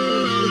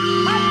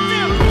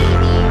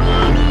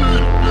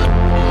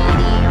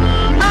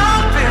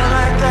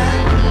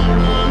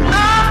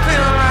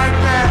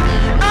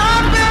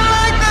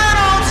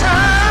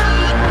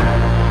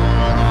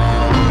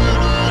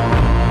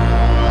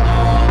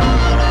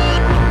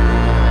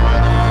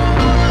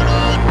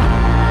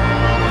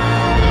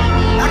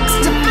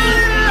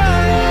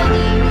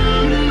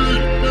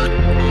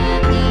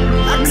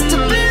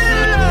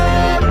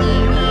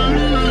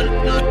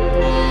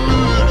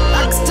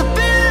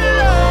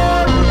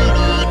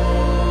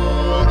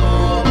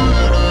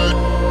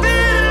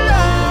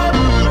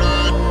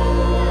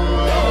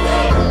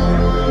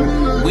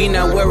 We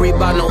not worried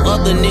about no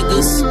other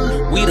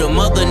niggas, we the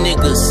mother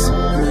niggas.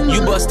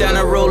 You bust down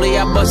a rollie,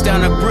 I bust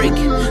down a brick,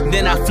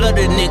 then I flood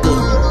a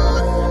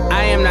nigga.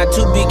 I am not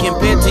too big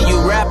compared to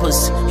you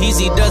rappers,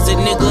 easy does it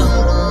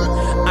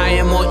nigga. I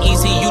am more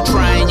easy, you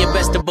trying your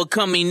best to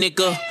become me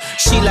nigga.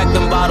 She like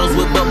them bottles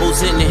with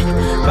bubbles in it,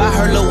 buy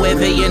her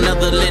Loewe and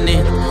other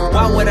linen.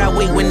 Why would I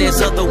wait when there's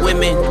other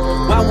women?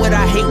 Why would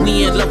I hate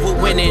we in love with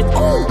winning?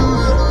 Ooh.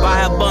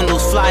 Buy her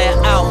bundles, fly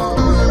her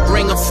out,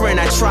 bring a friend,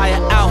 I try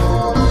her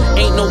out.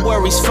 Ain't no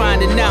worries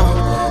finding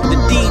out, the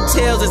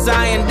details is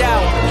ironed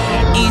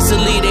out.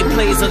 Easily they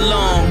plays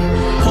along,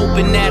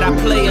 hoping that I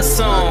play a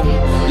song.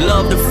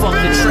 Love the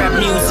fucking trap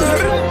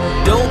music,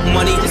 dope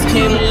money just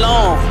came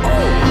along.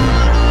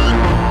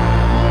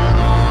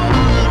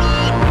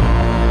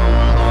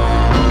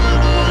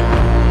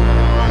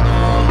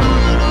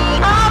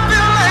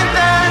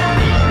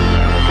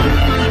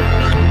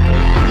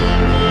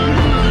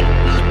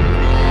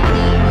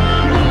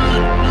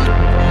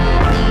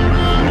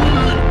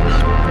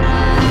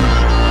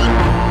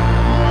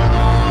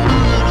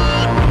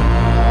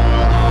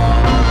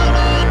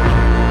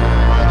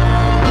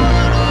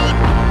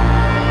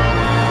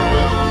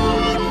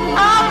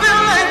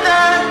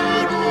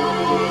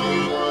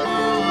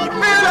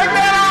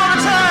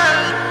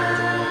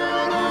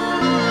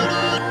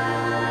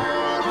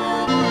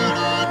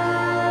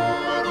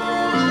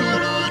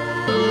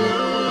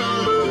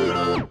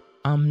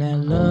 I'm not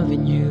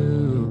loving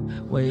you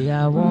way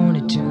I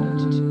wanted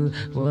to.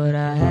 What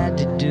I had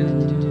to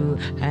do,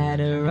 had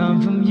to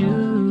run from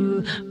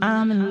you.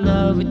 I'm in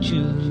love with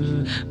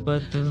you,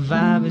 but the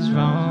vibe is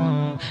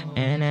wrong,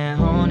 and it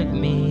haunted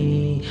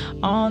me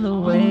all the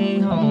way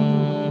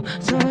home.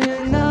 So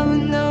you never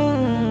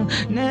know,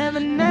 never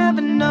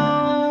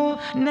know,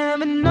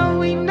 never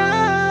know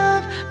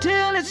enough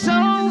till it's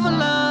over,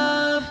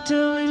 love,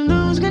 till we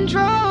lose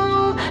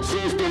control.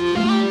 Sister,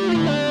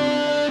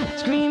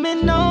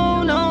 screaming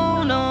no,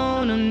 no,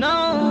 no, no,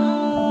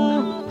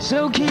 no.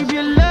 So keep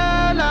your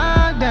love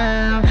locked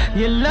down,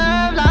 your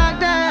love locked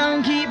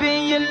down,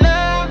 keeping your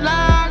love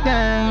locked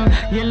down,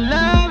 your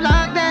love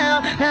locked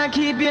down. Now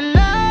keep your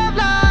love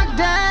locked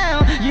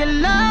down, your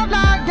love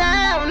locked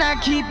down. Now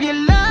keep your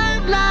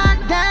love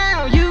locked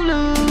down. You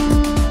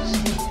lose.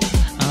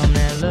 I'm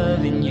not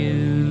loving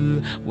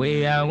you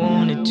way I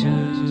wanted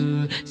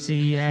to.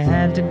 See, I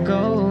had to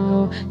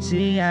go.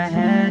 See, I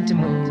had to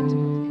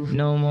move.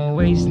 No more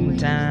wasting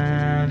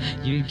time.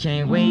 You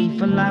can't wait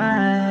for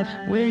life.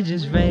 We're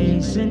just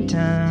racing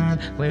time.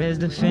 Where's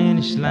the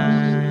finish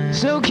line?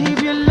 So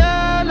keep your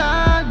love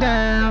locked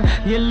down,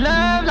 your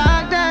love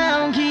locked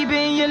down,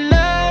 keeping your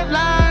love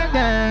locked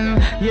down,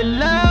 your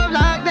love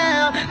locked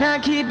down. Now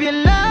keep your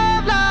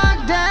love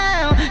locked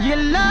down, your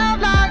love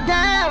locked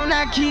down.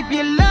 Now keep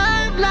your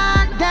love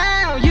locked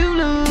down. You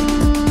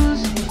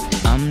lose.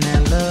 I'm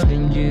not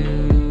loving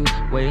you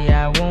way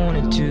I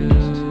wanted to.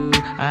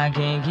 I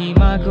can't keep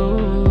my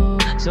cool,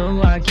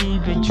 so I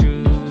keep it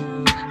true.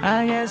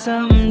 I got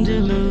something to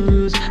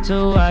lose,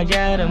 so I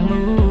gotta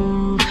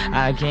move.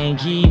 I can't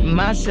keep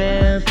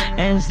myself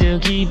and still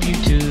keep you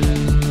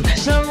too.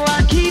 So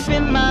I keep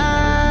in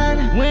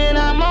mind when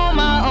I'm on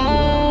my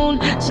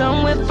own,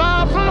 somewhere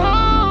far from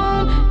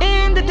home,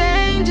 in the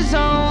danger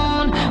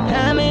zone.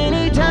 How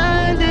many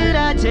times did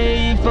I tell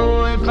you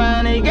before it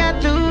finally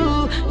got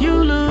through? You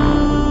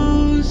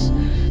lose,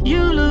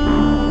 you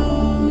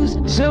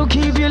lose. So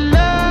keep your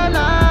love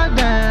locked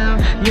down,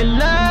 your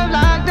love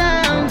locked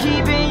down,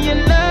 keeping your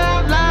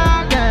love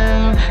locked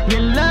down,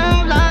 your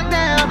love locked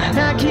down.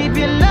 Now keep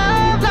your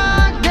love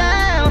locked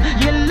down,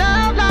 your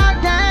love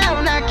locked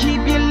down. Now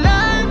keep your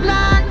love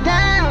locked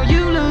down.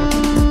 You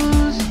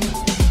lose.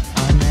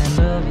 I'm not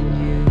loving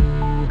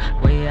you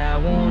way I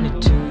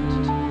wanted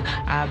to.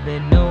 I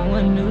bet no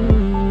one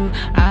knew,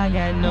 I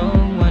got no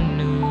one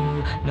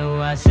new.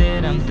 No, I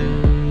said I'm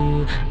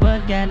through,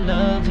 but got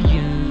love for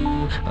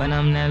you. But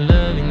I'm not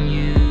loving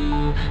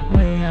you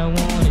way I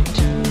wanted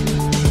to.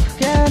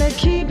 Gotta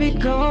keep it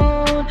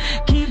going,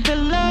 keep the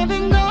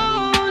loving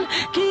going,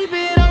 keep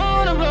it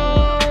on the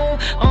road.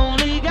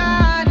 Only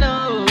God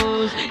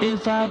knows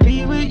if I'll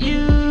be with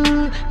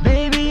you.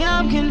 Baby,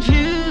 I'm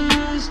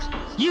confused.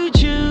 You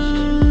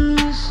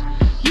choose,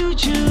 you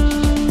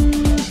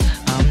choose.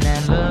 I'm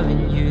not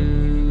loving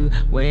you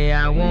where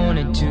I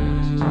wanted to,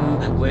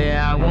 where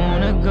I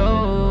wanna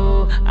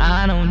go.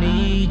 I don't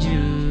need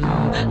you.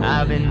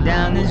 I've been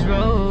down this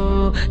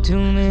road too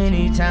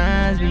many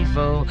times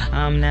before.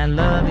 I'm not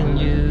loving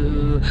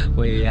you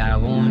where I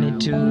wanted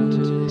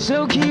to.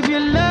 So keep your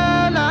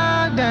love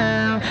locked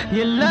down,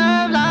 your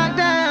love locked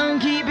down,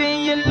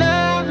 keeping your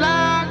love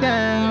locked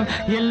down,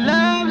 your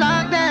love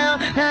locked down.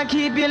 Now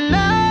keep your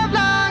love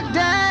locked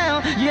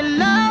down, your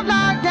love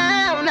locked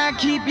down. Now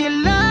keep your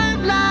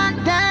love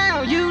locked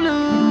down. You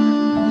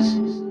lose.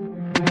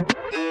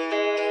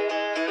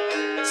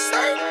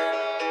 Sir,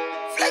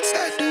 flex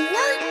I do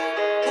work.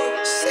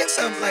 Six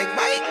up like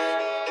Mike.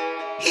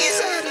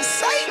 He's out of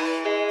sight.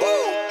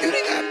 Whoa, you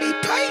done got me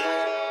pipe.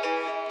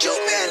 Jew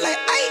man like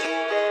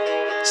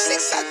Ike.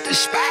 Six out the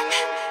spot.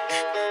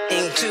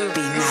 Ain't to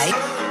be night.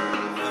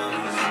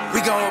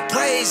 We gon'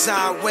 praise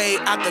our way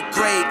out the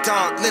grave,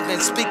 dog. Living,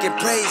 speaking,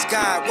 praise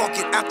God.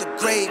 Walking out the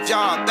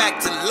graveyard, back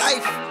to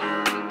life.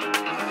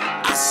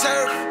 I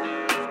serve,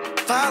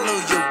 follow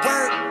your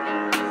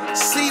word,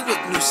 see with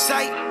new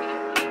sight.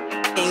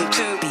 Ain't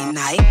to be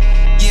night.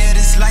 Yeah,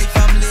 this life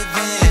I'm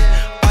living,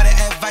 all the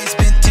advice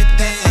been tipped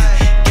in.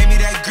 Gave me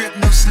that grip,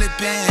 no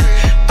slipping.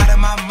 Out of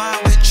my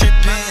mind with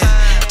tripping.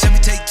 Tell me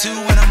take two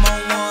when I'm on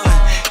one.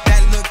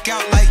 That look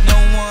out like no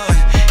one.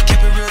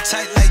 Kept it real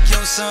tight like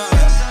your son.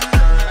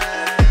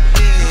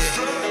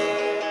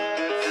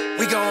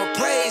 We gon'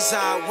 praise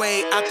our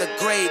way out the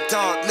grave,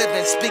 dog.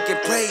 Living,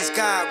 speaking, praise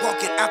God.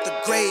 Walking out the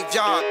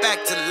graveyard, back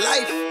to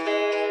life.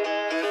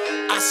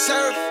 I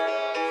serve,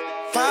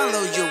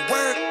 follow your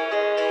word,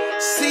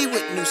 see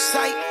with new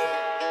sight.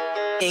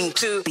 Ain't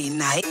to be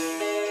night.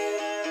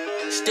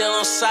 Still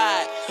on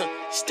side,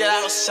 still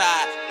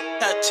outside.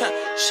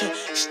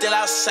 Still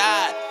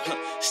outside,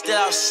 still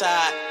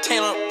outside.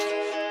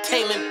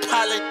 Taming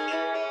pilot,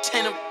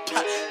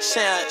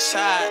 stay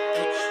outside.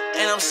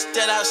 And I'm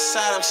still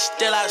outside, I'm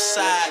still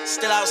outside,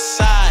 still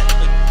outside.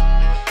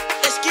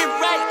 Let's get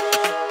right,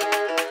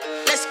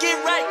 let's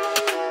get right,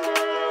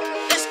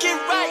 let's get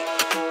right,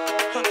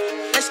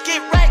 let's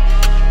get right,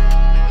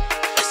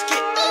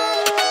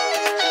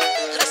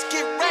 let's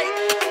get right,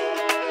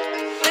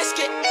 let's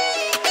get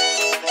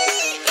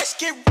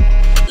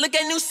look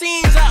at new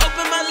scenes, I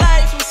open my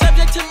life, I'm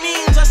subject to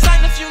memes, I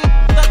signed a few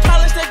I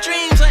polish their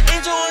dreams, an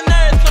angel on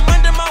earth, come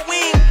under my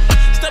wing.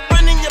 Stop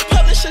running your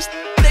publishers,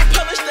 they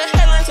publish the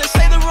headlines and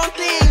say the wrong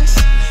things.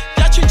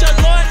 Y'all treat your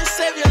Lord and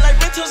Savior like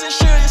rentals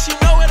insurance, you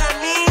know what I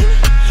mean?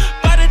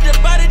 Body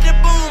the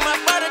boom, I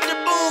bought it the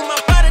boom, I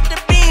bought it the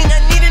bean.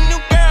 I need a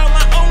new girl,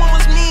 my old one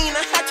was mean,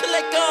 I had to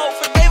let go.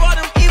 Forgave all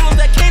them evils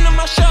that came to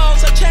my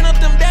shows. I channeled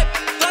them back,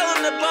 fell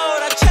on the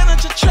boat. I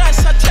challenged your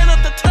trust, I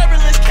channeled the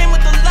turbulence, came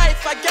with the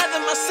life. I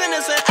gather my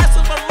sinners and ask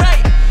if I'm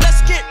right.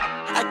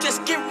 I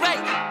just get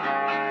right.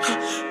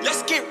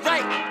 Let's get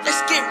right,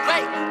 let's get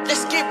right,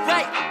 let's get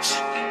right.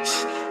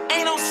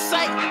 Ain't on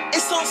sight,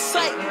 it's on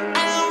sight.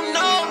 I don't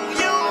know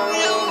you.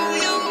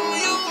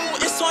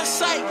 It's on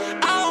sight.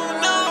 I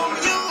don't know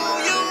you.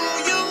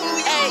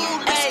 Ay,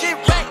 let's get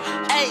right.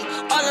 Ay,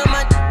 all of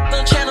my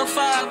on channel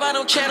 5, I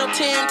don't channel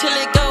 10 till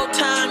it go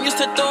time. Used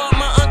to throw up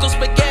my uncle's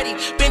spaghetti.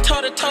 Been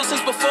taught to toast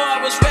since before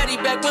I was ready.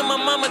 Back when my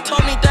mama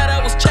told me that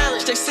I was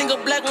challenged. A single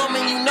black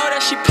woman, you know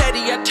that she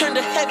petty. I turned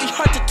a heavy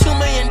heart to $2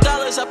 million.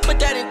 I put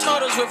that in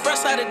totals,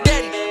 reverse out of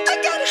daddy.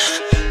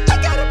 I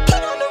gotta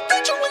put on the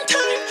Rachel one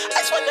time.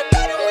 I swear to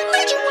God, we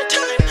made you one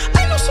time.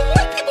 I know some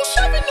white people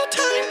serving no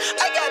time.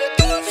 I gotta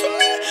do it for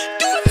me,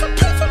 do it for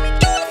pray for me,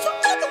 do it for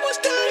other ones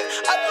dying.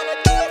 I wanna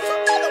do it for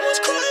other ones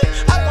crying.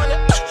 I wanna,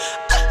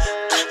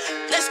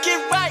 let's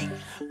get right.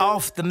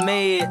 Off the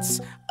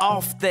meds,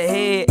 off the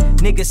head.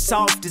 Niggas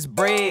soft as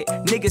bread,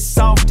 niggas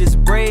soft as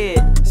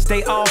bread.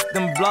 Stay off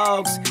them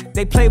blogs,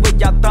 they play with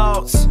y'all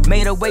thoughts.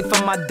 Made away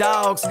from my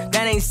dogs,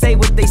 that ain't say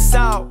what they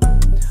saw.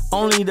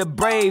 Only the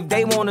brave,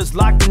 they want us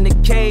locked in the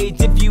cage.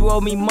 If you owe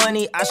me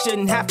money, I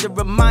shouldn't have to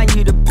remind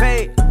you to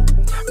pay.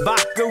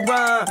 Vodka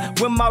run,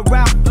 with my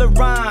Ralph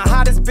Lauren.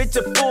 Hottest bitch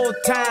a full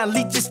time,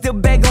 leeches still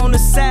beg on the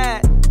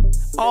side.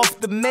 Off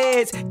the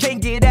meds,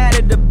 can't get out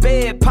of the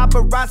bed.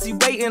 Paparazzi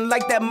waiting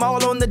like that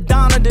mall on the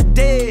Dawn of the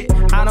Dead.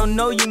 I don't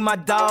know you, my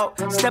dog.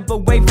 Step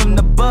away from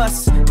the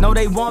bus. Know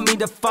they want me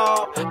to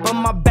fall, but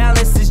my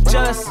balance is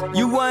just.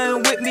 You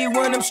weren't with me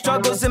when them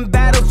struggles and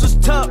battles was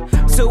tough.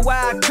 So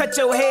why I cut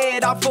your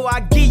head off before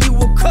I give you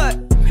a cut?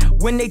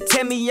 When they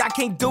tell me I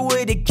can't do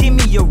it, it give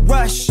me a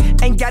rush.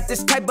 Ain't got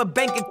this type of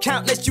bank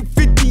account unless you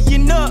 50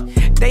 and up.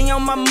 They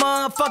on my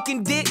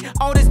motherfucking dick.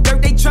 All this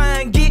dirt they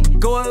try and get.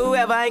 Go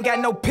whoever, I ain't got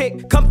no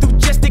pick. Come through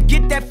just to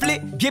get that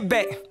flick. Get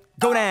back,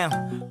 go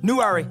down, New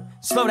Ari.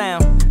 Slow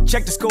down,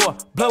 check the score,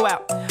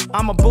 blowout.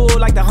 I'm a bull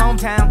like the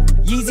hometown.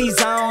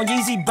 Yeezy's on,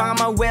 Yeezy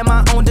bomber, wear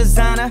my own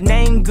designer.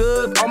 Name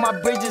good, all my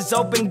bridges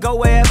open, go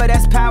wherever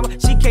that's power.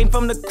 She came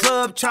from the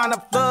club,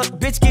 tryna fuck,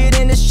 bitch get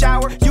in the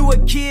shower. You a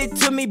kid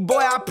to me, boy,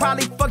 I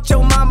probably fucked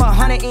your mama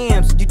 100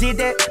 M's. You did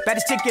that?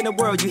 Baddest chick in the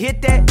world, you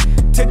hit that?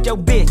 Took your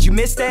bitch, you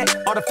missed that?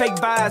 All the fake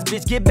vibes,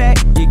 bitch, get back,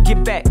 yeah,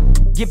 get back.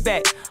 Get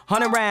back,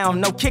 100 round,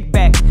 no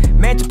kickback.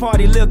 Mansion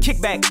party, little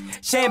kickback.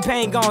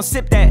 Champagne gon'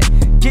 sip that.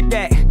 Get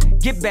that,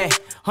 get back.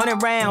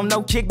 100 round,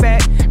 no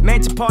kickback.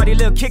 Mansion party,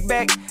 little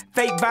kickback.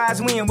 Fake vibes,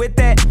 we ain't with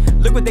that.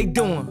 Look what they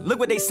doing, look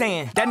what they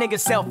saying. That nigga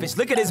selfish,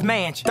 look at his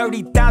mansion.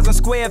 30,000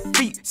 square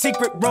feet,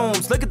 secret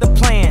rooms. Look at the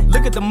plan,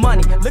 look at the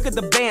money, look at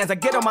the bands. I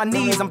get on my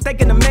knees, I'm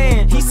thanking the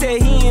man. He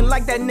said he ain't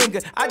like that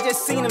nigga. I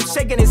just seen him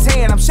shaking his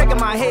hand. I'm shaking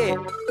my head,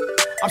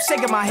 I'm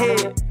shaking my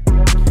head.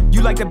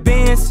 You like the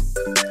Benz?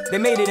 They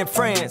made it in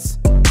FRENZ.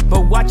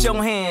 But watch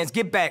your hands,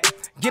 get back,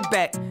 get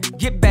back,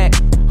 get back.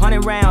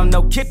 100 round,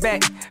 no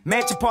kickback.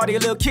 Mansion party, a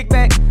little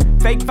kickback.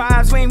 Fake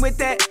vibes, we ain't with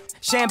that.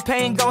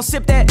 Champagne gon'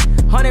 sip that.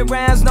 100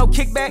 rounds, no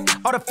kickback.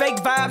 All the fake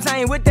vibes, I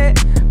ain't with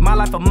that. My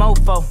life a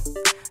mofo.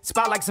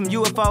 Spot like some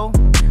UFO.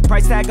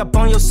 Price tag up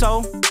on your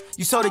soul.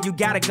 You sold it, you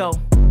gotta go.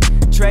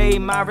 Trade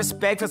my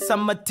respect for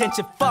some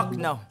attention, fuck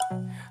no.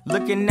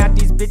 Looking at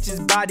these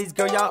bitches' bodies,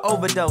 girl, y'all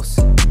overdose.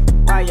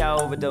 Why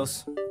y'all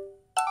overdose?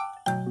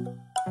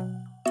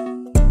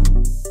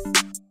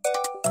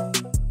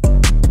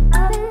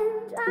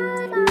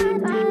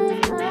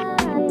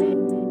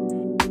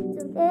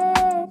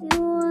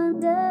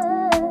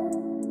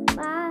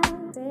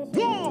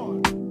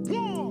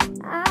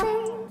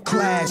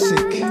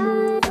 Classic.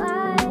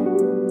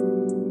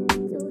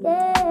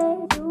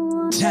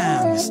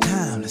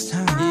 Timeless.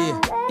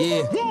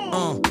 Yeah.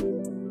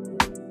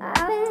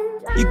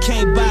 You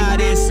can't buy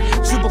this,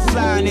 super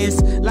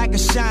flyness, like a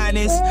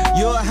shyness.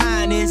 Your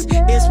highness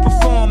is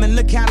performing,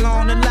 look how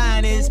long the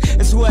line is.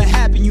 That's what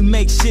happened, you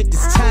make shit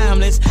that's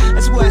timeless.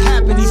 That's what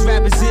happened, these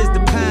rappers is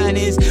the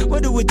pioneers.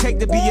 What do it take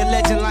to be a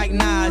legend like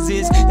Nas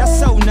is? Y'all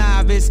so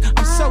novice,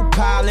 I'm so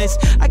polished.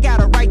 I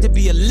got a right to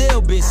be a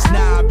little bit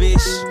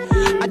snobbish.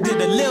 I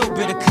did a little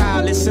bit of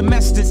college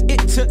semesters. It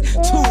took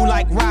 2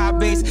 like Rob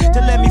Bass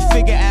to let me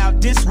figure out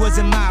this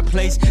wasn't my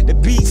place. The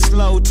beat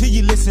slow till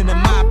you listen to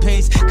my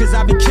pace. Cause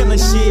I be killing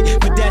shit,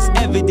 but that's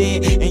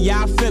evident. And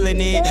y'all feeling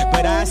it,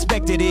 but I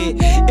expected it.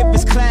 If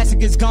it's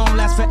classic, it's gon'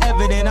 last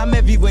forever. Then I'm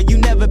everywhere you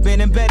never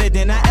been and better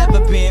than I ever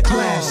been.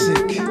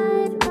 Classic.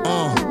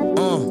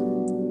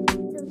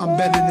 I'm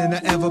better than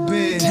I ever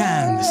been.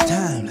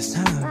 Timeless.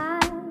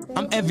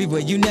 I'm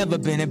everywhere you never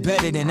been and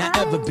better than I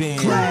ever been.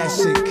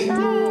 Classic.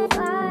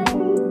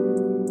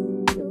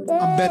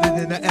 I'm better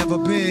than I ever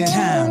been.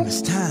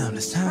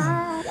 Timeless.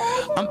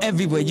 I'm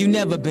everywhere you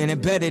never been and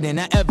better than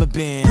I ever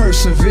been.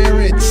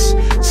 Perseverance.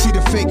 See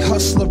the fake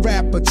hustler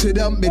rapper, to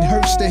them it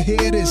hurts to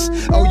hear this.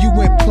 Oh, you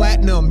went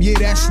platinum, yeah,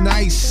 that's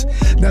nice.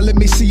 Now let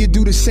me see you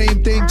do the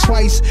same thing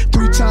twice,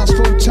 3 times,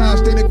 4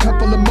 times, then a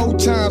couple of more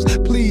times.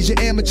 Please, your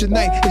amateur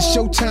night, it's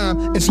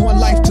showtime. It's one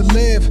life to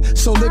live,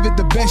 so live it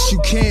the best you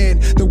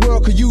can. The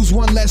world could use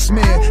one less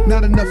man.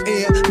 Not enough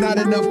air, not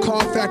enough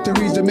car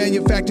factories to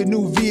manufacture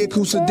new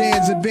vehicles,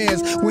 sedans and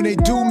vans. When they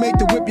do make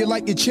the whip, you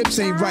like your chips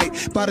ain't right.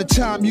 By the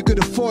time you could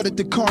afford it,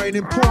 the car ain't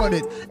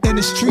imported. In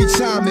the streets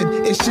I'm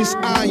in, it's just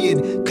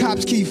iron.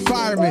 Cops keep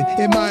firing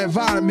in my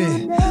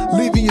environment,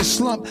 leaving you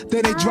slump.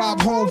 Then they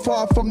drive home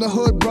far from the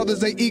hood, brothers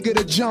they eager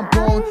to jump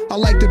on. I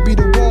like to be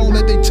the wall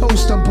that they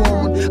toast I'm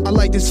born. I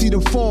like to see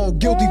them fall,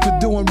 guilty for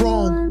doing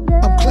wrong.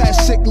 I'm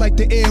classic like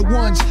the Air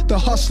Ones, the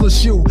hustler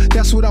shoe.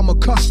 That's what I'm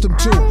accustomed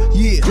to.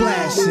 Yeah,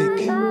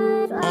 classic.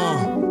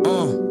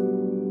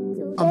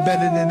 I'm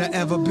better than I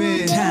ever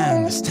been.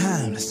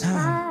 Timeless.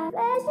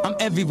 I'm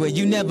everywhere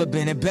you never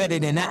been and better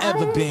than I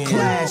ever been.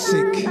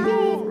 Classic.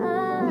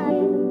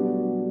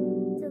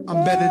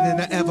 I'm better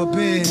than I ever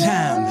been.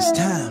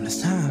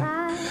 Timeless.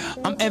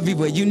 I'm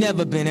everywhere you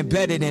never been and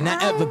better than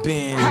I ever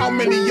been. How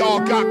many y'all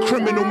got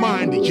criminal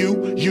minded?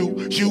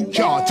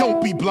 Y'all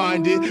don't be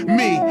blinded.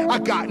 Me, I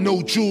got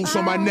no jewels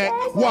on my neck.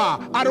 Why?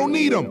 I don't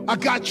need them. I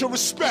got your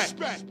respect.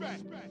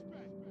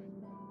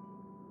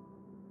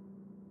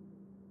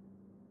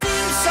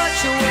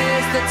 Such a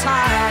waste of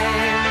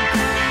time.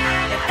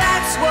 If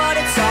that's what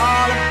it's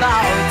all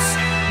about,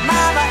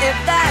 mama, if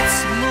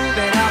that's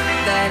moving up,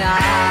 then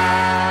I'm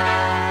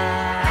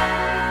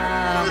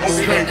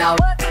moving out.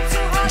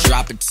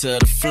 Drop it to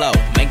the floor,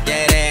 make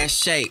that ass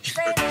shake.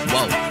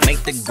 Whoa,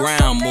 make the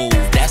ground move,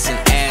 that's an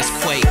ass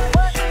quake.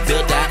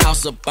 Build a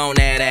house up on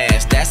that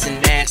ass, that's an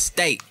ass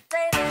state.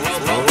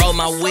 Roll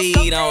my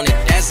weed on it,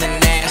 that's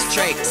an ass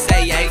trait.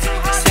 Say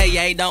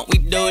yay, don't we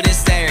do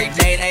this every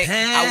day?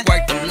 I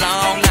worked them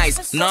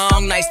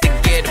long nights to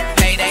get a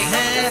payday.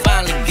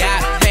 Finally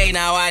got paid,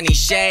 now I need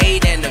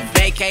shade and a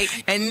vacate.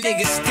 And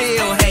niggas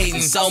still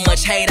hating, so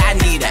much hate I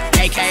need a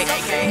AK.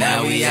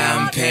 Now we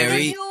out in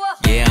Perry,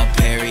 yeah I'm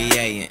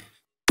Perrier.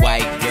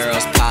 White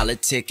girls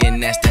politicking,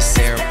 that's the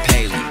Sarah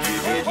Palin.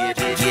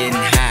 Getting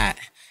hot,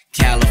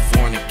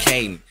 California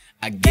Caden.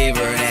 I gave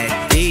her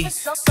that D,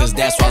 cause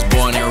that's why I was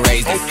born and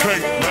raised in.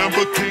 Okay,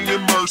 Lamborghini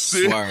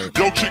Mercy. Swerve.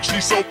 Yo, chick,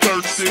 she so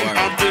thirsty. Swerve.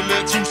 I'm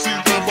feeling 2C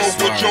Lambo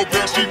with your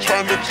girl, she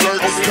tryna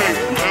jerk. Okay,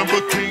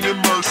 Lamborghini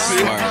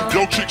Mercy. Swerve.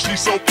 Yo, chick, she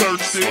so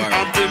thirsty. Swerve.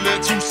 I'm feeling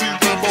 2C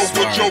Lambo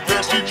with your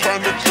girl, she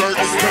tryna jerk.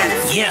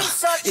 Okay. Yeah,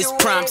 it's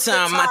prime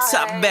time, my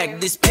top back,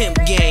 this pimp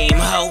game,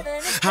 ho.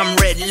 I'm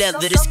red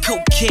leather, this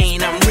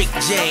cocaine, I'm Rick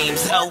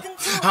James, ho.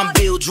 I'm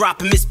Bill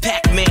dropping Miss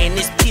Pac-Man,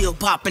 this pill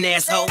popping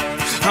asshole.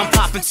 I'm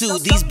popping too,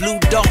 these blue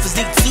dolphins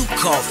need 2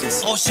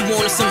 coffins. All she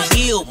wanted some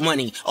healed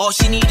money, all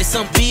she needed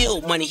some bill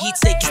money. He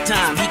take his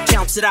time, he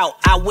counts it out,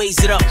 I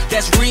weighs it up,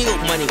 that's real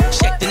money.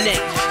 Check the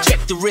neck,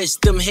 check the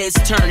wrist, them heads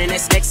turning,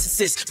 that's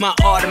exorcist. My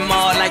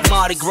Audemars like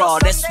Mardi Gras,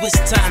 that's Swiss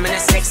time and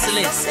that's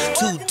excellence.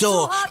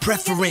 2-door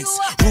preference,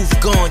 roof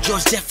gone,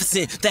 George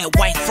Jefferson. That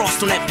white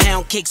frost on that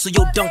pound cake, so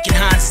your Duncan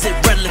Hines is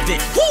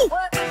irrelevant. Woo!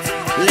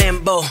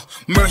 Lambo,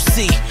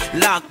 Mercy,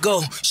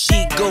 Lago,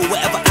 she go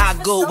wherever I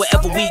go,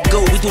 wherever we go,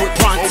 we do it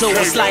pronto.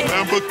 Okay, It's like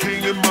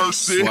Lamborghini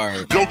Mercy.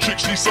 Swerve. Yo, chick,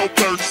 she so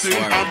thirsty.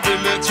 Swerve. I'm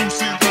feeling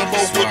 2C Lambo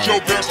with your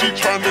girl, she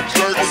tryna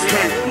jerk.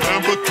 Okay,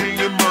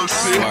 Lamborghini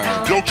Mercy.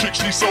 Swerve. Yo, chick,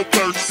 she so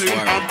thirsty.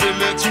 Swerve. I'm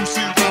feeling 2C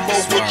Lambo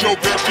with your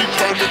girl, she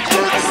tryna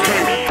jerk.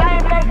 Okay.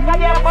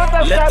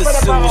 Let the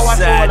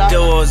suicide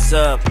doors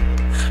up.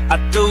 I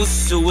threw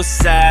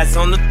suicides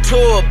on the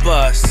tour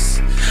bus.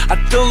 I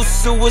threw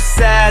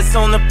suicides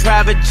on the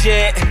private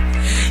jet.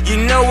 You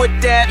know what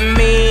that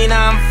mean,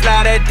 I'm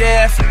fly to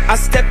death. I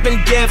step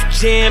in Def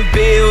Jam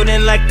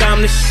building like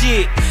I'm the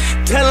shit.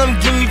 Tell them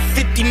give me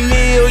 50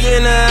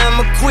 million or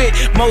I'ma quit.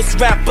 Most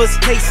rappers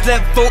taste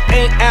level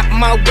ain't at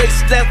my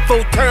waist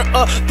level. Turn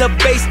up the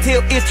bass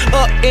till it's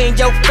up in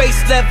your face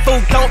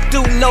level. Don't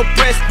do no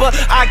press, but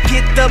I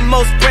get the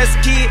most press,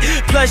 kid.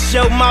 Plus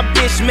yo, my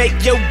bitch make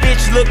your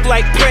bitch look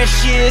like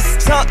Precious.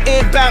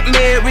 Something about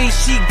Mary,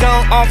 she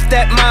gone off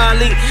that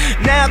Molly.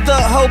 Now the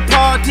whole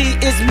party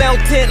is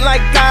melting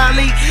like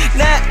Dolly.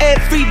 Now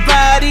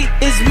everybody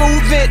is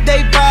moving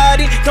they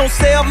body. Don't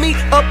sell me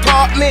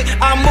apartment,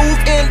 I move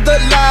in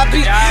the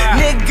lobby.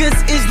 Niggas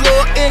is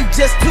loyal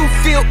just to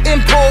feel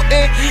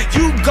important.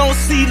 You gon'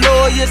 see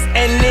lawyers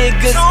and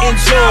niggas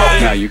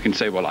enjoy. Now you can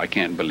say, well, I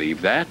can't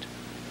believe that.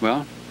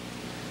 Well,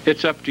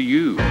 it's up to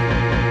you.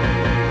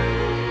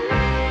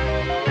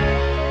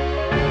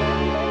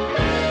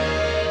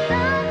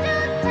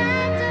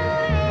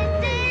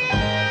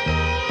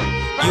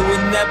 You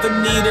will never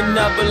need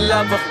another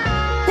lover.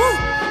 Woo!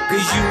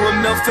 Cause you a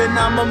MILF and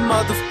I'm a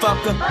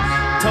motherfucker.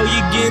 Told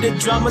you get a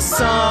drummer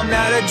some,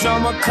 now the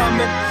drummer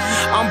coming.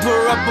 I'm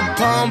pour up a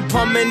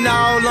pumping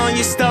all on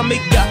your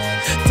stomach. Yeah.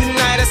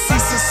 Tonight I see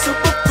some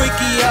super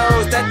freaky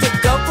hoes that could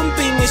go from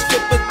being a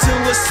stripper to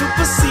a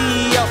super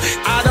CEO.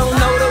 I don't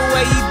know the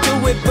way you do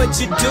it, but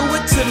you do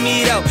it to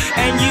me though.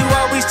 And you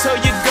always told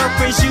your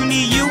girlfriends you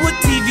need you a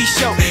TV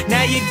show.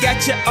 Now you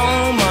got your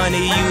own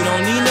money, you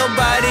don't need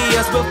nobody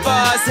else. But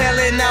far as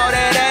selling all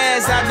that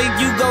ass, I think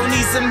you gon'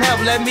 need some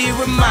help. Let me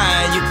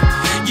remind you,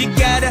 you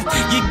got a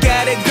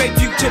great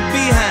future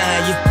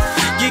behind you.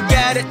 You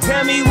gotta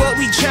tell me what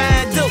we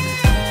tryin' to do.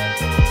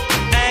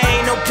 I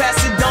ain't no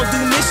pastor, don't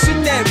do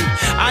missionary.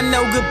 I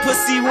know good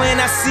pussy when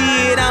I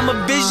see it, I'm a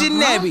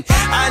visionary.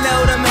 I know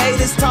them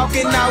haters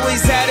talking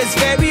always had us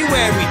very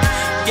wary.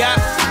 Yeah,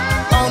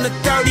 on the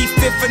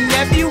 35th of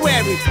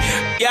February.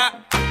 Yeah,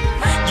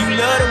 you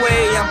love the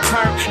way I'm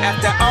turned.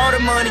 After all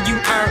the money you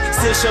earn,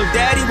 still show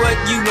daddy what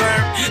you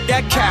earned.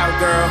 That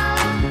cowgirl,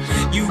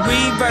 you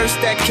reverse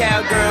that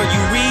cowgirl.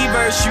 You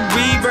reverse,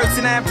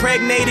 and I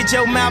impregnated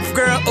your mouth,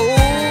 girl. Ooh,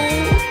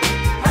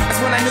 that's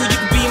when I knew you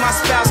could be my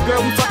spouse,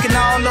 girl. We fucking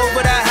all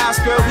over the house,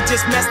 girl. We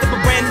just messed up a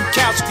brand new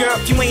couch, girl.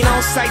 If you ain't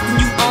on site, then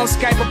you on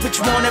Skype. I'll put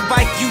you on that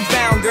bike, you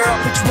bound, girl.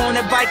 Put you on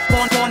that bike,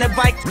 on that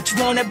bike. Put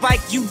you on that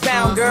bike, you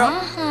bound, girl.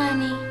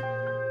 Honey.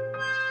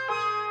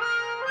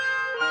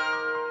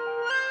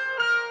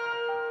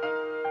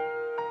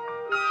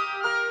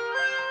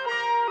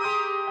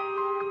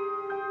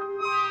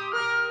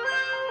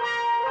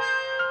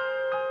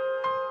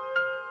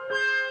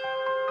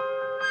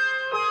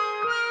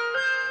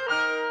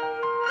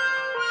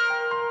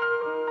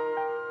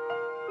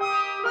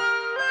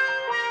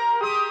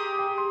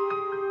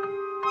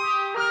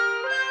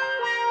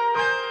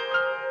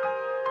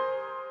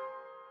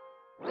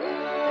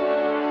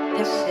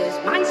 This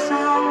is my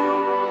song,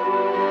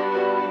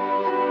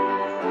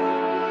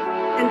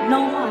 and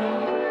no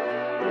one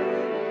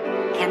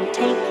can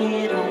take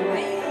it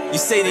away. You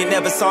say they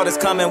never saw this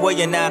coming, well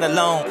you're not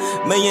alone.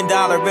 $1 million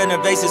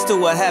renovations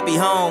to a happy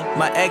home.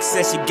 My ex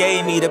said she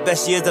gave me the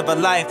best years of her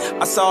life.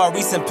 I saw a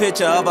recent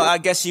picture of her, I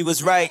guess she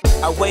was right.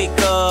 I wake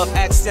up,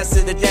 access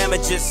to the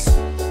damages.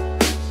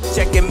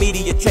 Checking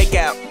media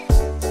takeout.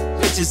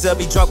 Pictures of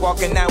me drunk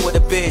walking out with a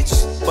bitch.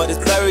 But it's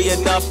blurry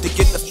enough to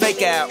get the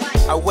fake out.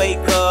 I wake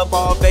up,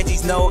 all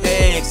veggies, no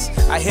eggs.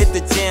 I hit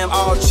the gym,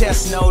 all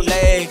chest, no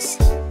legs.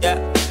 Yeah,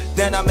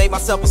 then I make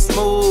myself a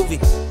smoothie.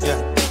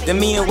 Yeah. Then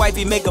me and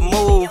wifey make a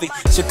movie.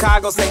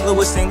 Chicago, St.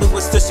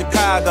 Louis to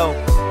Chicago.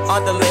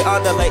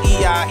 Underlay,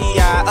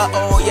 E-I.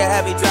 Uh-oh, you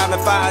heavy driving,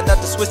 fired up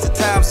to switch the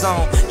time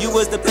zone. You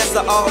was the best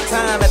of all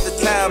time at the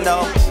time,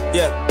 though.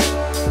 Yeah,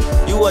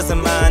 you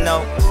wasn't mine,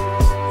 though.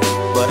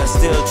 But I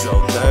still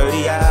drove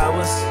 30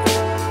 hours.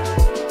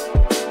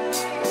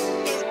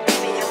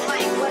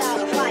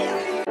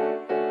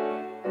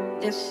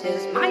 This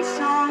is my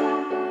song,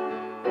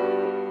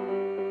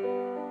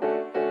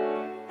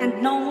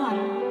 and no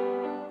one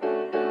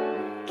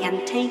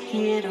can take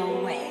it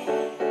away.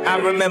 I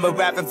remember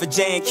rapping for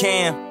Jay and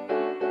Cam.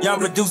 Young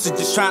producer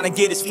just trying to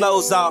get his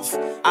flows off.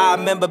 I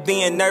remember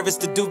being nervous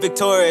to do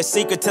Victoria's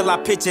Secret till I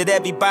pictured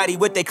everybody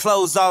with their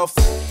clothes off.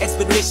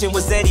 Expedition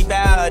was Eddie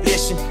by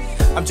audition.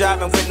 I'm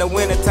driving with no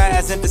winter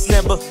tires in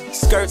December.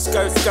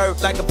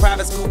 Skirt, like a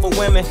private school for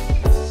women.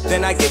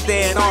 Then I get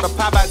there and all the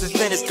Popeyes is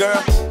finished,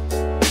 girl.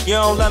 You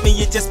don't love me,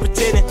 you're just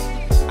pretending.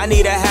 I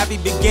need a happy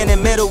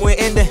beginning, middle, and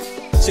ending.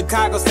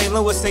 Chicago, St.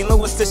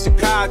 Louis to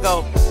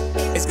Chicago.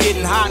 It's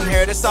getting hot in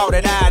here, that's all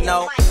that I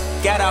know.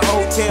 Got a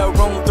hotel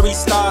room, 3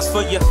 stars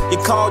for you. You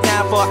call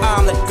down for an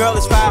omelet. Girl,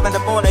 it's 5 in the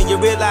morning. You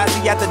realize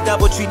you got the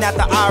DoubleTree, not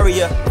the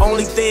Aria.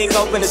 Only thing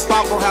open is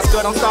Sparkle House.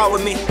 Girl, don't start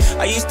with me.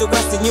 I used to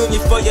Western Union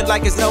for you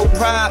like it's no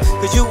pride.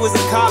 Cause you was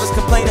in college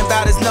complaining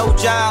about it's no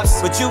jobs.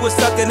 But you was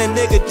sucking a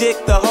nigga dick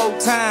the whole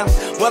time.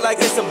 Well, I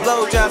guess a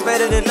blowjob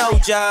better than no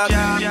job.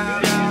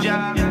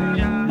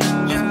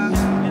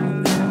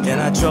 Then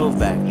I drove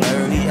back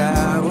 30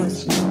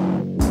 hours.